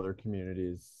number of other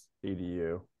communities'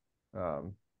 ADU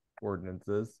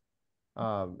ordinances.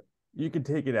 You could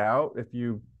take it out if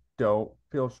you don't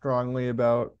feel strongly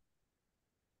about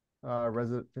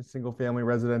single family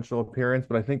residential appearance,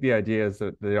 but I think the idea is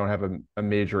that they don't have a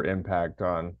major impact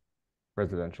on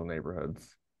residential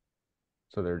neighborhoods.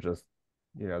 So they're just,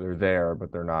 you know, they're there, but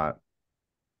they're not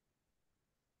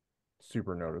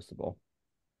super noticeable.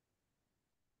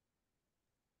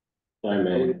 If I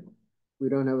may, We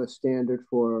don't have a standard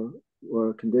for, or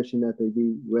a condition that they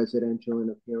be residential in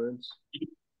appearance. I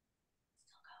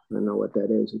don't know what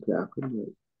that is exactly.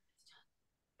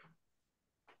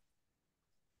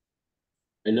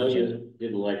 I know you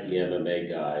didn't like the MMA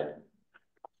guide.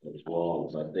 It was long,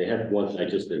 but they have one, I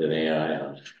just did an AI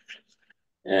on it.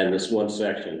 And this one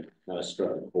section kind of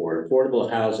struck a chord. Affordable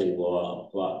housing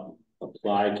law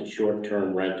applied to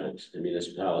short-term rentals. The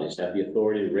municipalities have the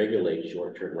authority to regulate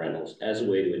short-term rentals as a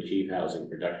way to achieve housing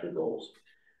production goals.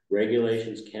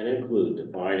 Regulations can include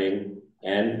defining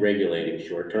and regulating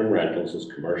short-term rentals as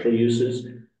commercial uses,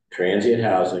 transient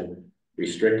housing,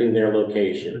 restricting their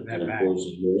location, and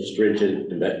imposing more stringent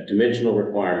dimensional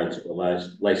requirements for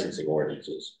licensing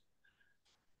ordinances.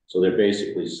 So they're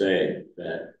basically saying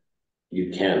that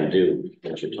you can do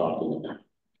what you're talking about.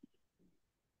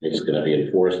 It's going to be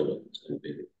enforceable. It's going to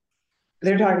be.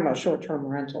 They're talking about short-term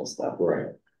rentals, though.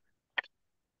 Right.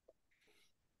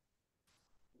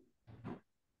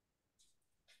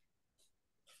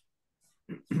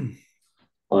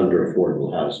 Under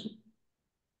affordable housing.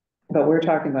 But we're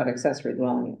talking about accessory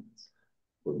dwelling units.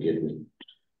 Forgive me.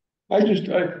 I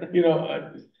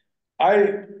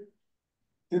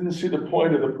didn't see the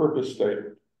point of the purpose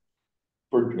statement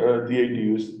for the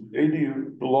ADUs.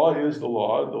 The law is the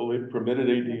law, though they permitted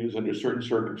ADUs under certain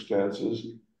circumstances.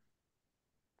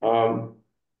 And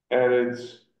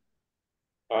it's,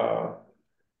 I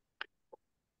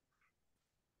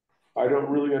don't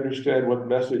really understand what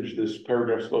message this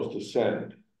paragraph is supposed to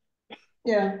send.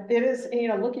 Yeah, it is, you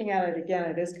know, looking at it again,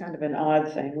 it is kind of an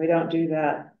odd thing. We don't do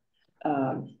that.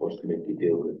 Supposed to make you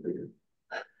deal with it.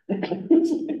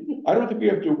 I don't think we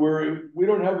have to worry. We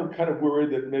don't have the kind of worry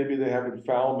that maybe they have in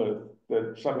Falmouth,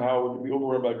 that somehow it would be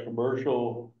overrun by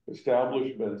commercial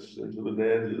establishments into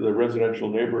the residential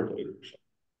neighborhood.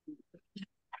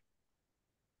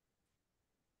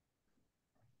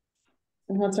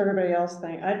 And what's everybody else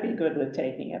think? I'd be good with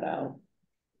taking it out.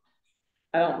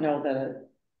 I don't know that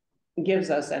it gives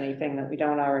us anything that we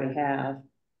don't already have.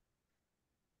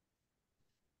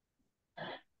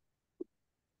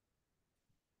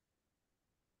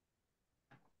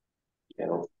 I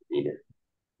don't need it.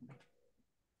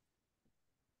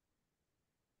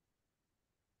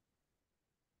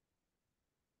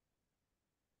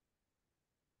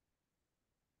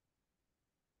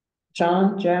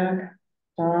 John, Jack,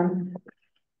 Don?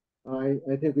 I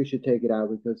think we should take it out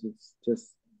because it's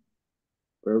just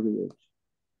verbiage.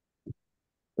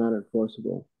 It's not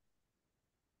enforceable.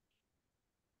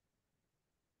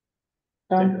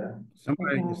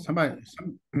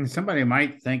 Somebody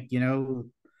might think,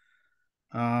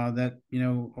 that,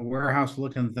 a warehouse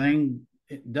looking thing,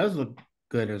 it does look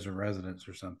good as a residence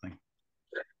or something.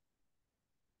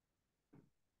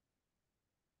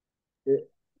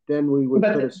 Then we would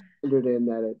put a standard in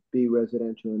that it be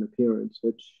residential in appearance,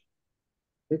 which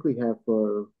I think we have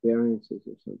for variances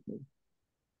or something.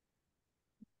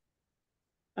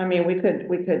 I mean, we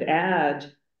could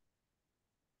add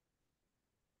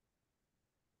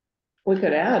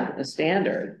a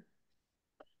standard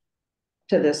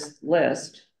to this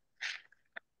list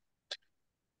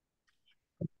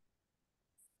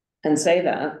and say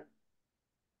that.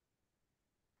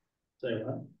 Say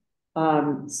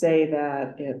what? Say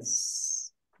that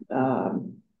it's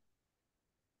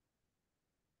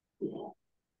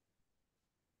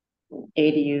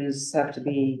ADUs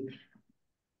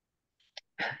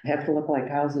have to look like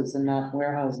houses and not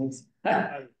warehouses.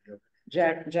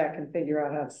 Jack can figure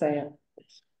out how to say it.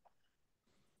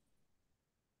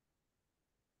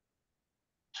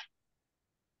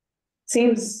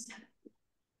 Seems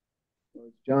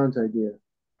John's idea.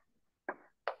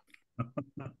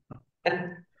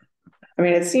 I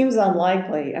mean, it seems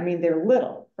unlikely. I mean, they're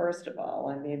little, first of all.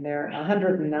 I mean, they're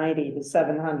 190 to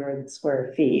 700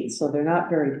 square feet, so they're not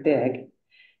very big.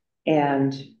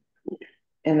 And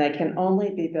they can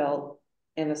only be built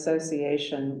in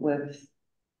association with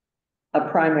a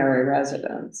primary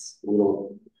residence. We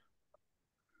don't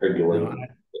regulate No,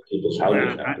 people's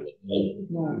houses. I-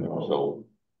 So.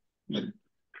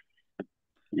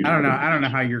 I don't know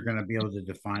how you're going to be able to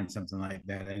define something like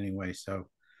that anyway. So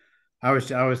I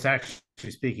was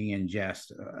actually speaking in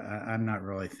jest. I'm not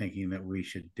really thinking that we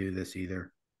should do this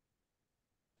either.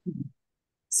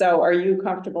 So are you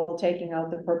comfortable taking out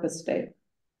the purpose statement?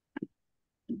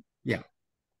 Yeah.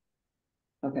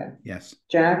 Okay. Yes.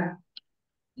 Jack?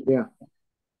 Yeah.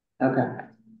 Okay.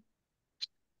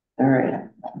 All right.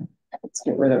 Let's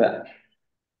get rid of it.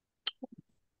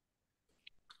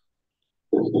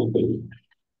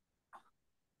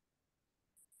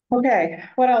 Okay,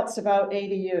 what else about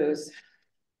ADUs?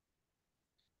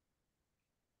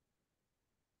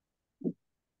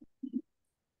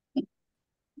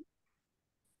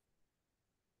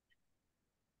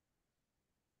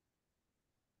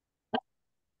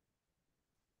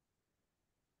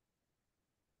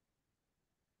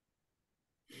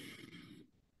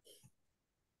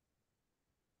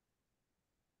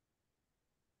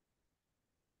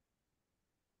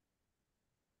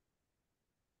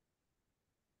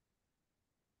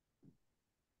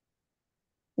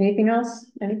 Anything else?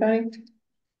 Anybody?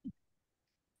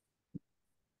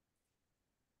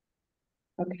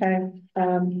 Okay.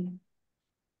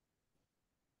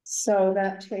 So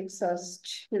that takes us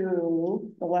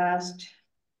to the last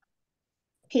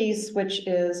piece, which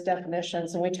is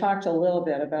definitions, and we talked a little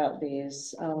bit about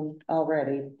these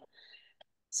already.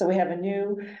 So we have a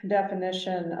new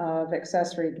definition of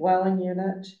accessory dwelling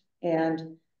unit,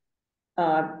 and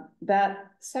that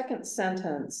second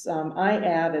sentence, I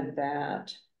added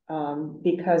that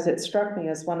because it struck me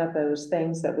as one of those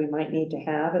things that we might need to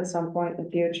have at some point in the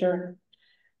future.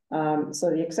 So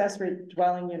the accessory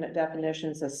dwelling unit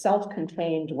definition is a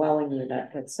self-contained dwelling unit,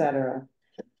 etc.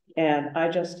 And I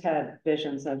just had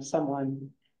visions of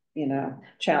someone, you know,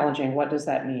 challenging, what does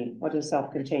that mean? What does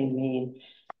self-contained mean?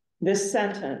 This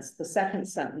sentence, the second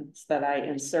sentence that I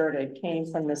inserted, came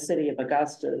from the city of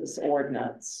Augusta's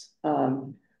ordinance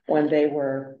when they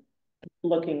were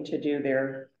looking to do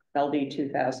their LD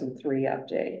 2003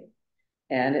 update.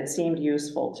 And it seemed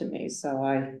useful to me, so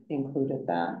I included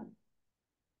that.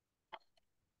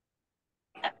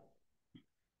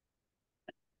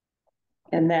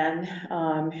 And then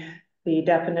the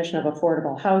definition of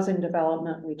affordable housing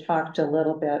development, we talked a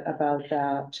little bit about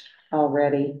that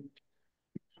already.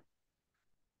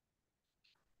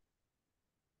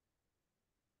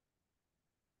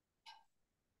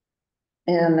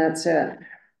 And that's it.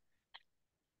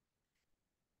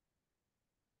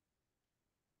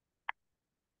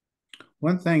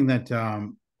 One thing that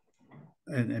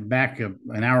and back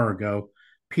an hour ago,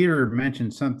 Peter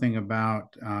mentioned something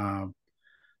about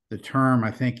the term.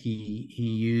 I think he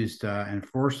used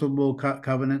enforceable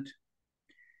covenant,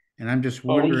 and I'm just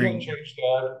Oh, we can't wondering. change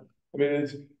that. I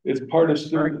mean, it's part of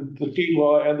the fee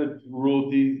law and the rule,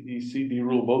 the ECB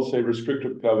rule, both say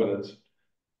restrictive covenants.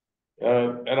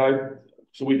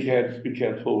 So we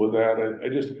can't fool with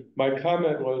that. My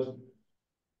comment was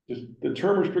just the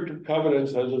term restrictive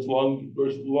covenants has there's long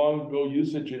ago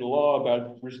usage in law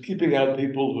about keeping out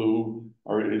people who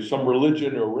are in some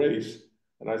religion or race.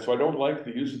 So I don't like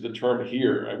the use of the term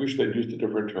here. I wish they'd used a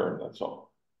different term, that's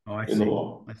all. Oh, I in see. the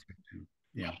law. That's good too.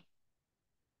 Yeah.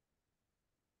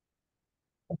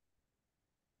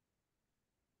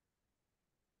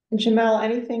 Jamel,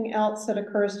 anything else that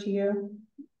occurs to you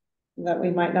that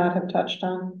we might not have touched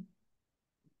on?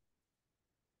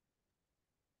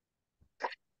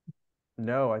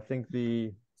 No, I think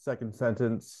the second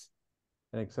sentence,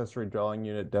 an accessory dwelling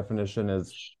unit definition,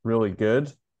 is really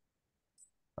good.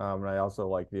 And I also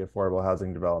like the affordable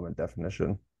housing development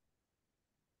definition.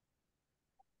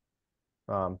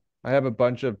 I have a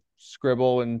bunch of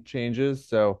scribble and changes,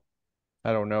 so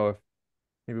I don't know if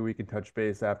maybe we can touch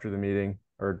base after the meeting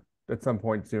or at some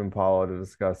point soon, Paula, to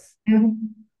discuss.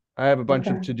 I have a bunch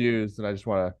of to-dos and I just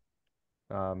want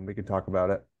to, we can talk about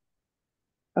it.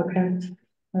 Okay,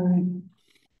 all right.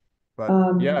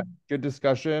 But yeah, good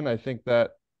discussion. I think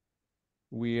that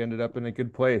we ended up in a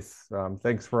good place.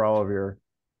 Thanks for all of your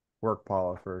work,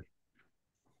 Paula, for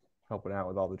helping out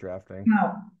with all the drafting.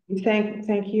 No,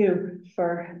 thank you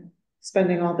for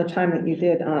spending all the time that you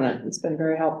did on it. It's been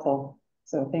very helpful.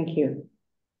 So thank you.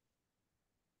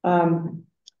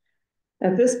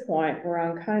 At this point, we're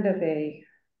on kind of a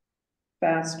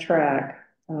fast track.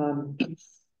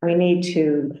 we need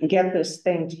to get this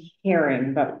thing to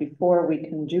hearing, but before we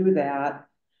can do that,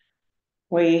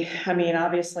 I mean,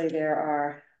 obviously there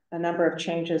are a number of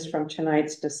changes from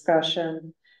tonight's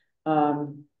discussion.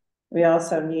 We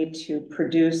also need to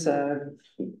produce a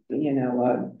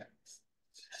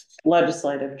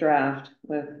legislative draft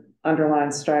with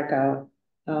underlined strikeout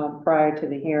prior to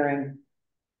the hearing.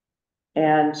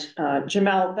 And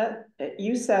Jamel, that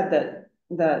you said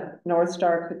that North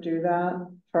Star could do that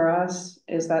for us.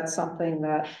 Is that something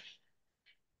that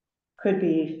could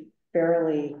be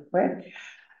fairly quick?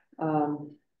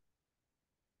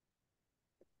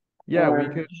 Yeah, or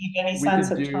do you have any sense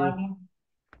of timing?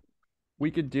 We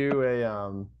could do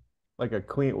a like a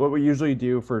clean, what we usually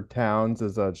do for towns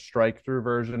is a strike through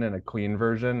version and a clean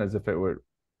version as if it would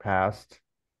passed.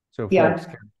 So folks Yeah,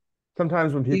 can,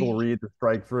 sometimes when people read the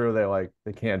strike through,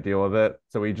 they can't deal with it.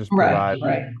 So we just right, provide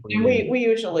right. And clean. we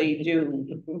usually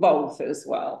do both as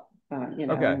well,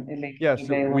 Okay. and make Yeah, it so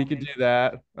we available. could do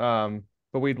that.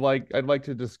 But I'd like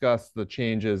to discuss the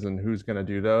changes and who's gonna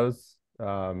do those.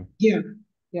 Yeah,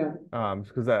 yeah.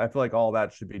 Because I feel like all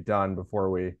that should be done before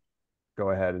we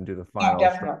go ahead and do the Yeah, final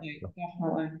strike.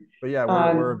 definitely. But yeah,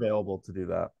 we're available to do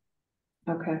that.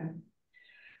 Okay.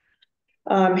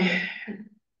 Um,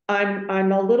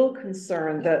 I'm a little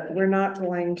concerned that we're not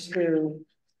going to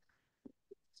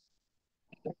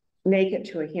make it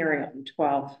to a hearing on the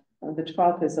 12th. The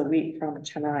 12th is a week from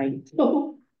tonight.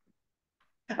 No,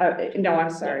 I'm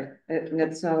sorry.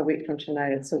 It's not a week from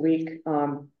tonight. It's a week.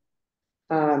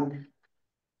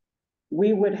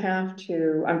 We would have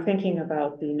to, I'm thinking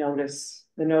about the notice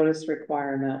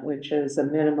requirement, which is a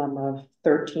minimum of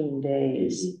 13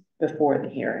 days before the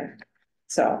hearing.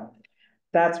 So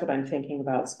that's what I'm thinking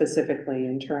about specifically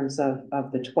in terms of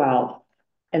the 12th.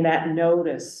 And that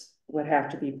notice would have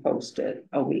to be posted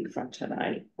a week from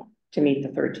tonight to meet the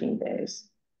 13 days.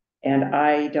 And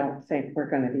I don't think we're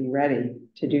going to be ready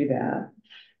to do that.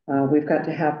 We've got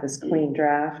to have this clean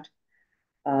draft.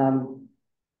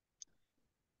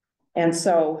 And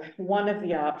so one of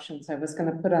the options I was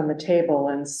going to put on the table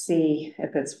and see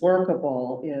if it's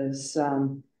workable is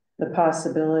the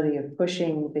possibility of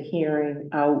pushing the hearing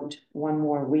out one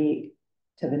more week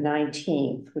to the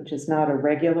 19th, which is not a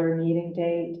regular meeting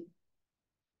date.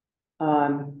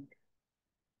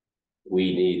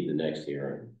 We need the next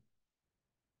hearing.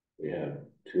 We have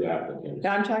two applicants.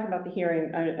 Now I'm talking about the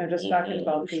hearing. I'm just talking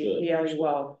about the Understood.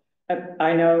 LUO.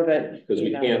 I know that Because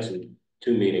we canceled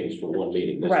 2 meetings for 1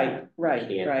 meeting. Right.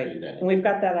 Do that. And we've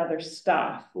got that other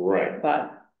stuff. Right.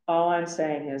 But all I'm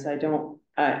saying is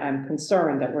I'm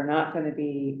concerned that we're not going to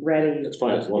be ready That's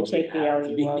fine, as long to as we take the have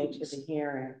LUO meetings. to the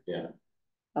hearing. Yeah.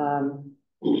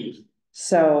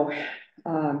 So,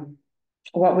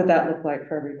 what would that look like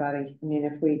for everybody? I mean,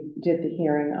 if we did the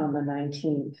hearing on the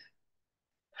 19th.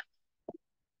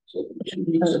 So 2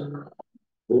 weeks.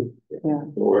 Yeah.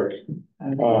 Work. I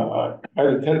had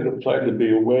a tentative plan to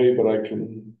be away, but I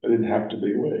didn't have to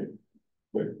be away.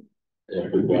 But I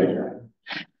could be there.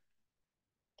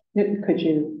 Could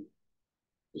you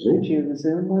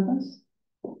Zoom with us?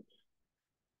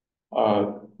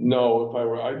 No, if I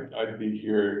were, I'd be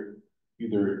here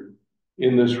either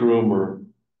in this room or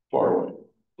far away.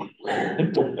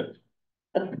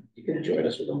 You can join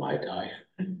us with a Mai Tai.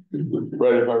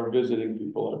 Right, if I were visiting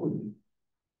people, I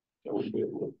wouldn't be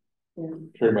able to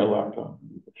carry my laptop.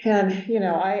 And,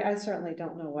 I certainly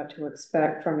don't know what to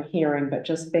expect from a hearing, but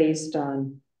just based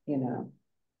on,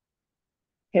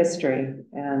 history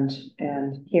and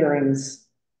hearings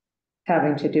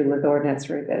having to do with ordinance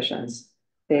revisions,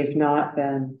 they've not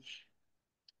been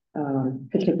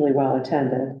particularly well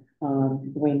attended.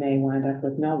 We may wind up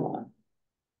with no one.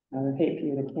 I would hate for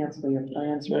you to cancel your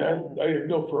plans. Yeah, I have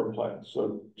no firm plans,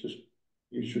 so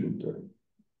you shouldn't.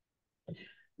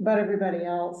 But everybody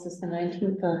else, is the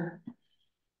 19th a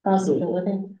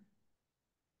possibility?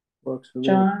 Works for me.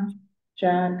 John,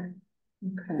 Jack?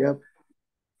 Okay. Yep.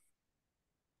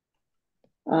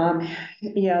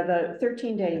 Yeah, the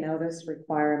 13-day notice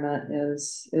requirement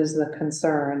is the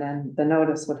concern, and the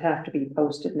notice would have to be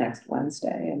posted next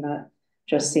Wednesday, and that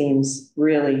just seems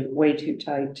really way too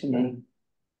tight to me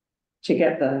to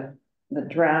get the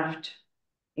draft,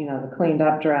 the cleaned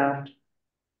up draft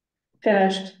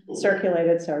finished,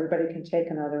 circulated, so everybody can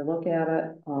take another look at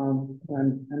it.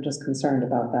 I'm just concerned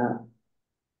about that.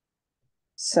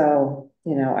 So,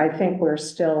 I think we're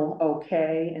still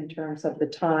okay in terms of the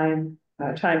time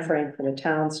frame for the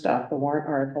town stuff, the warrant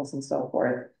articles and so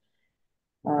forth.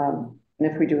 And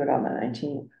if we do it on the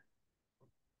 19th.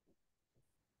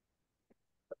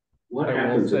 What I will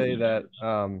happens say if that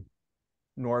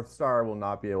North Star will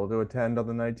not be able to attend on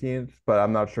the 19th, but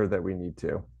I'm not sure that we need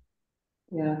to.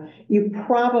 Yeah, you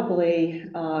probably,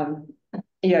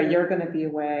 yeah, you're gonna be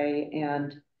away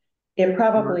and it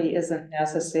probably isn't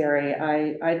necessary.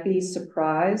 I'd be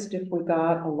surprised if we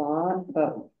got a lot,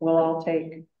 but we'll all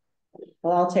take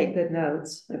good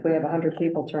notes if we have 100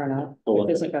 people turn up. We'll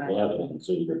It isn't gonna have it happen. on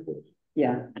Zoom report.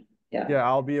 Yeah, Yeah,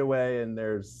 I'll be away and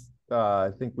there's,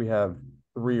 I think we have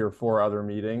 3 or 4 other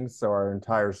meetings. So our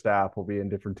entire staff will be in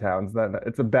different towns. Then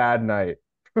it's a bad night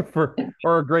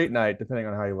or a great night, depending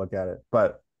on how you look at it.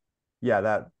 But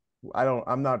yeah,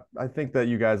 I think that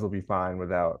you guys will be fine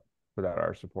without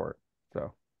our support.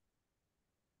 So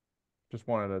just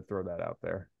wanted to throw that out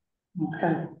there.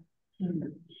 okay.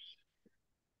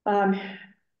 Um,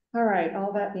 all right,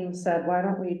 all that being said, why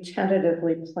don't we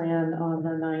tentatively plan on the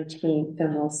 19th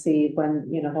and we'll see when,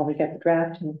 when we get the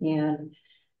draft in hand.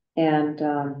 And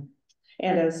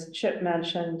as Chip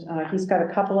mentioned, he's got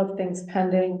a couple of things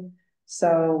pending.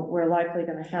 So we're likely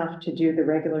going to have to do the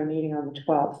regular meeting on the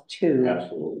 12th too.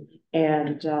 Absolutely.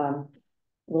 And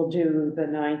we'll do the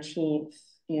 19th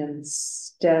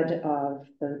instead of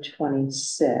the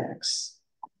 26th.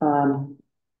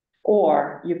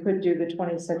 Or you could do the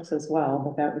 26th as well,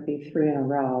 but that would be 3 in a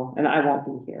row, and I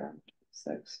won't be here on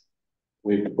 26.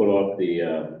 We've put off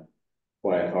the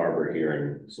Quiet Harbor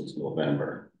hearing since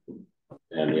November.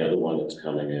 And the other one that's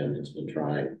coming in, it's been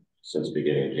trying since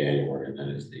beginning of January, and that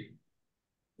is the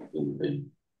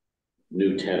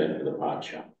new tenant for the pot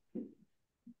shop.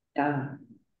 Yeah.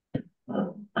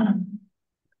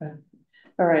 Okay.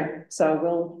 All right,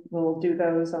 so we'll do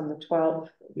those on the 12th,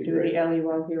 do the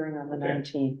LUO hearing on the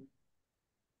 19th.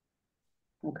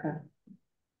 Okay.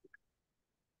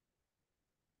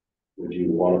 Would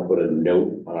you want to put a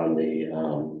note on the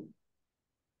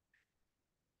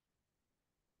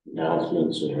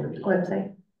announcements or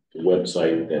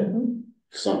website that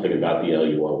something about the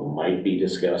LUO might be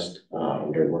discussed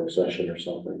under work session or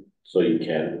something, so you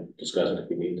can discuss it if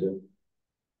you need to?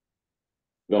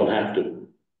 You don't have to.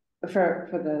 For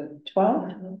the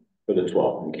 12th? For the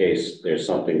 12th, in case there's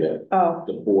something that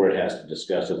the board has to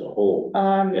discuss as a whole.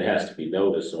 It has to be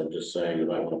noticed, so I'm just saying you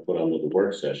might want to put under the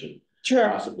work session. Sure.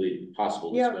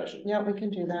 Possible discussion. Yeah, we can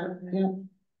do that. Yeah,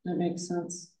 that makes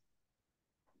sense.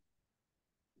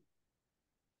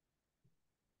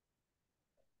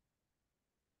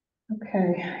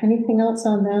 Okay, anything else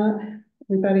on that?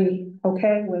 Everybody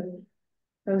okay with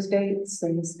those dates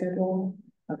and the schedule?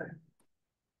 Okay.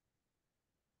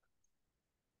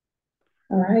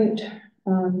 All right.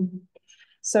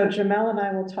 So Jamel and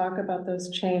I will talk about those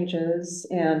changes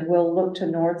and we'll look to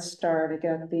North Star to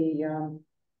get the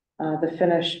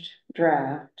finished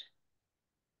draft.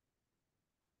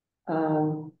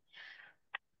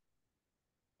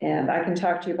 And I can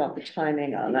talk to you about the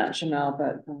timing on that, Jamel,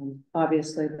 but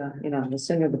obviously the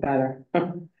sooner the better.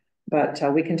 But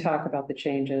we can talk about the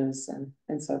changes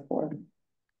and so forth.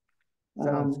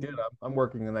 Sounds good. I'm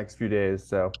working the next few days,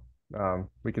 so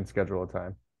we can schedule a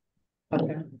time.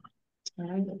 Okay. All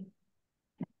right.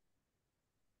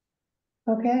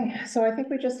 Okay, so I think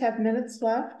we just have minutes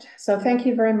left. So thank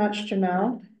you very much,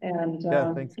 Jamel. And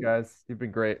yeah, thanks guys. You've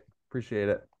been great. Appreciate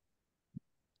it.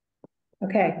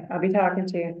 Okay, I'll be talking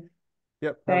to you.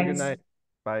 Yep. Thanks. Have a good night.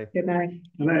 Bye. Good night.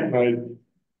 Good night. Bye.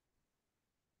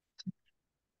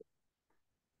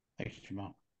 Thanks,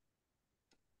 Jamal.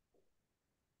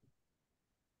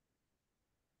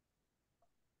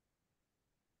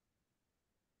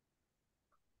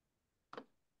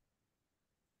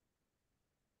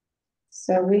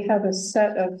 So we have a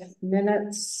set of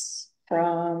minutes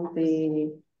from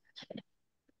the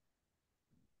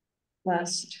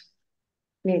last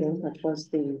meeting, which was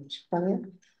the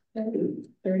 20th,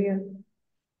 30th.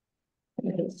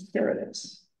 Here it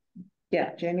is.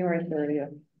 Yeah, January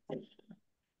 30th.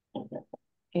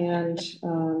 And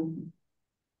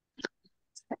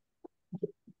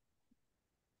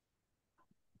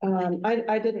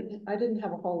I didn't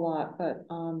have a whole lot, but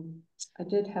I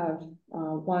did have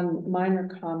one minor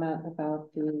comment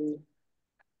about the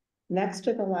next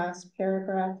to the last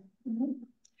paragraph.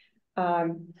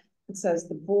 It says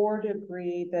the board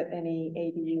agreed that any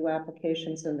ADU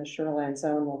applications in the shoreline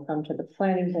zone will come to the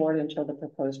planning board until the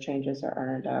proposed changes are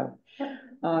ironed out.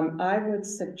 I would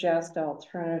suggest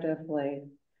alternatively,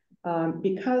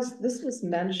 because this was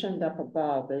mentioned up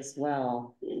above as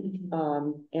well,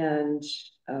 and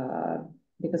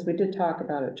because we did talk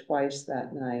about it twice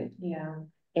that night. Yeah.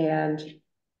 And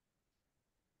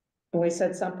we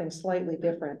said something slightly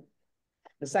different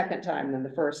the second time than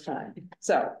the first time.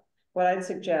 So what I'd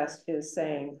suggest is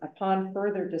saying, upon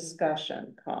further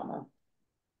discussion, comma,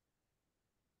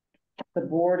 the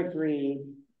board agreed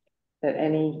that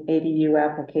any ADU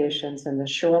applications in the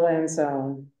shoreline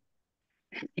zone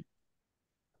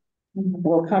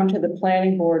will come to the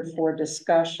planning board for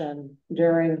discussion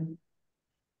during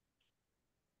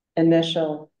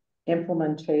initial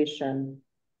implementation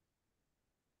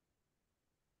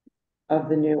of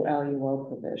the new LUO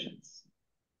provisions.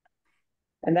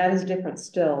 And that is different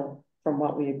still from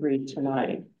what we agreed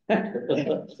tonight.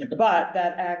 But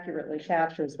that accurately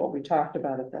captures what we talked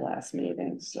about at the last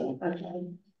meeting, so.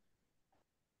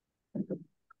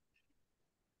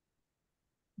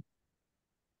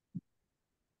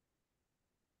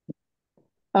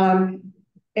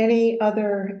 Any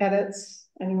other edits,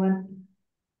 anyone?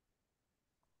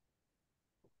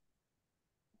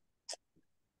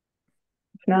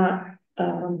 If not,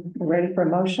 we're ready for a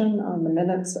motion on the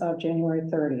minutes of January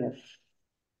 30th.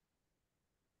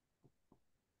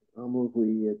 I'll move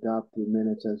we adopt the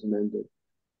minutes as amended.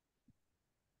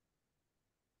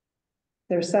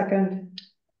 There's second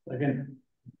Again,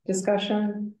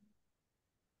 discussion.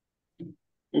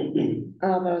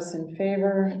 All those in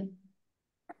favor?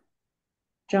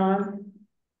 John?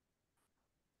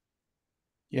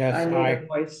 Yes, I need a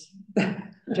voice.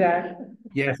 Jack?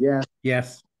 Yes, Yeah,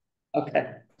 yes.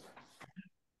 Okay.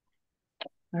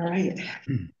 All right.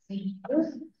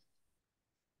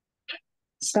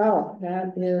 So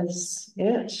that is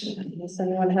it, unless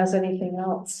anyone has anything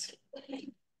else.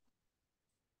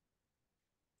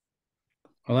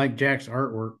 I like Jack's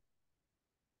artwork.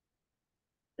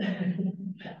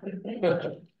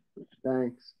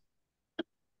 thanks.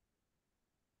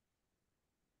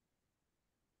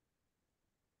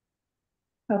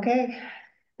 Okay,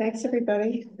 thanks,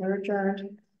 everybody. We're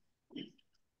adjourned.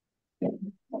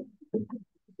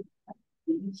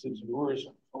 This is yours.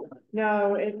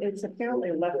 No, it's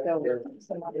apparently left over.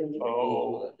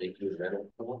 Oh. I think you read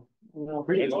it. No.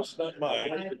 It's not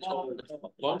mine. As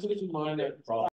long as it's mine, I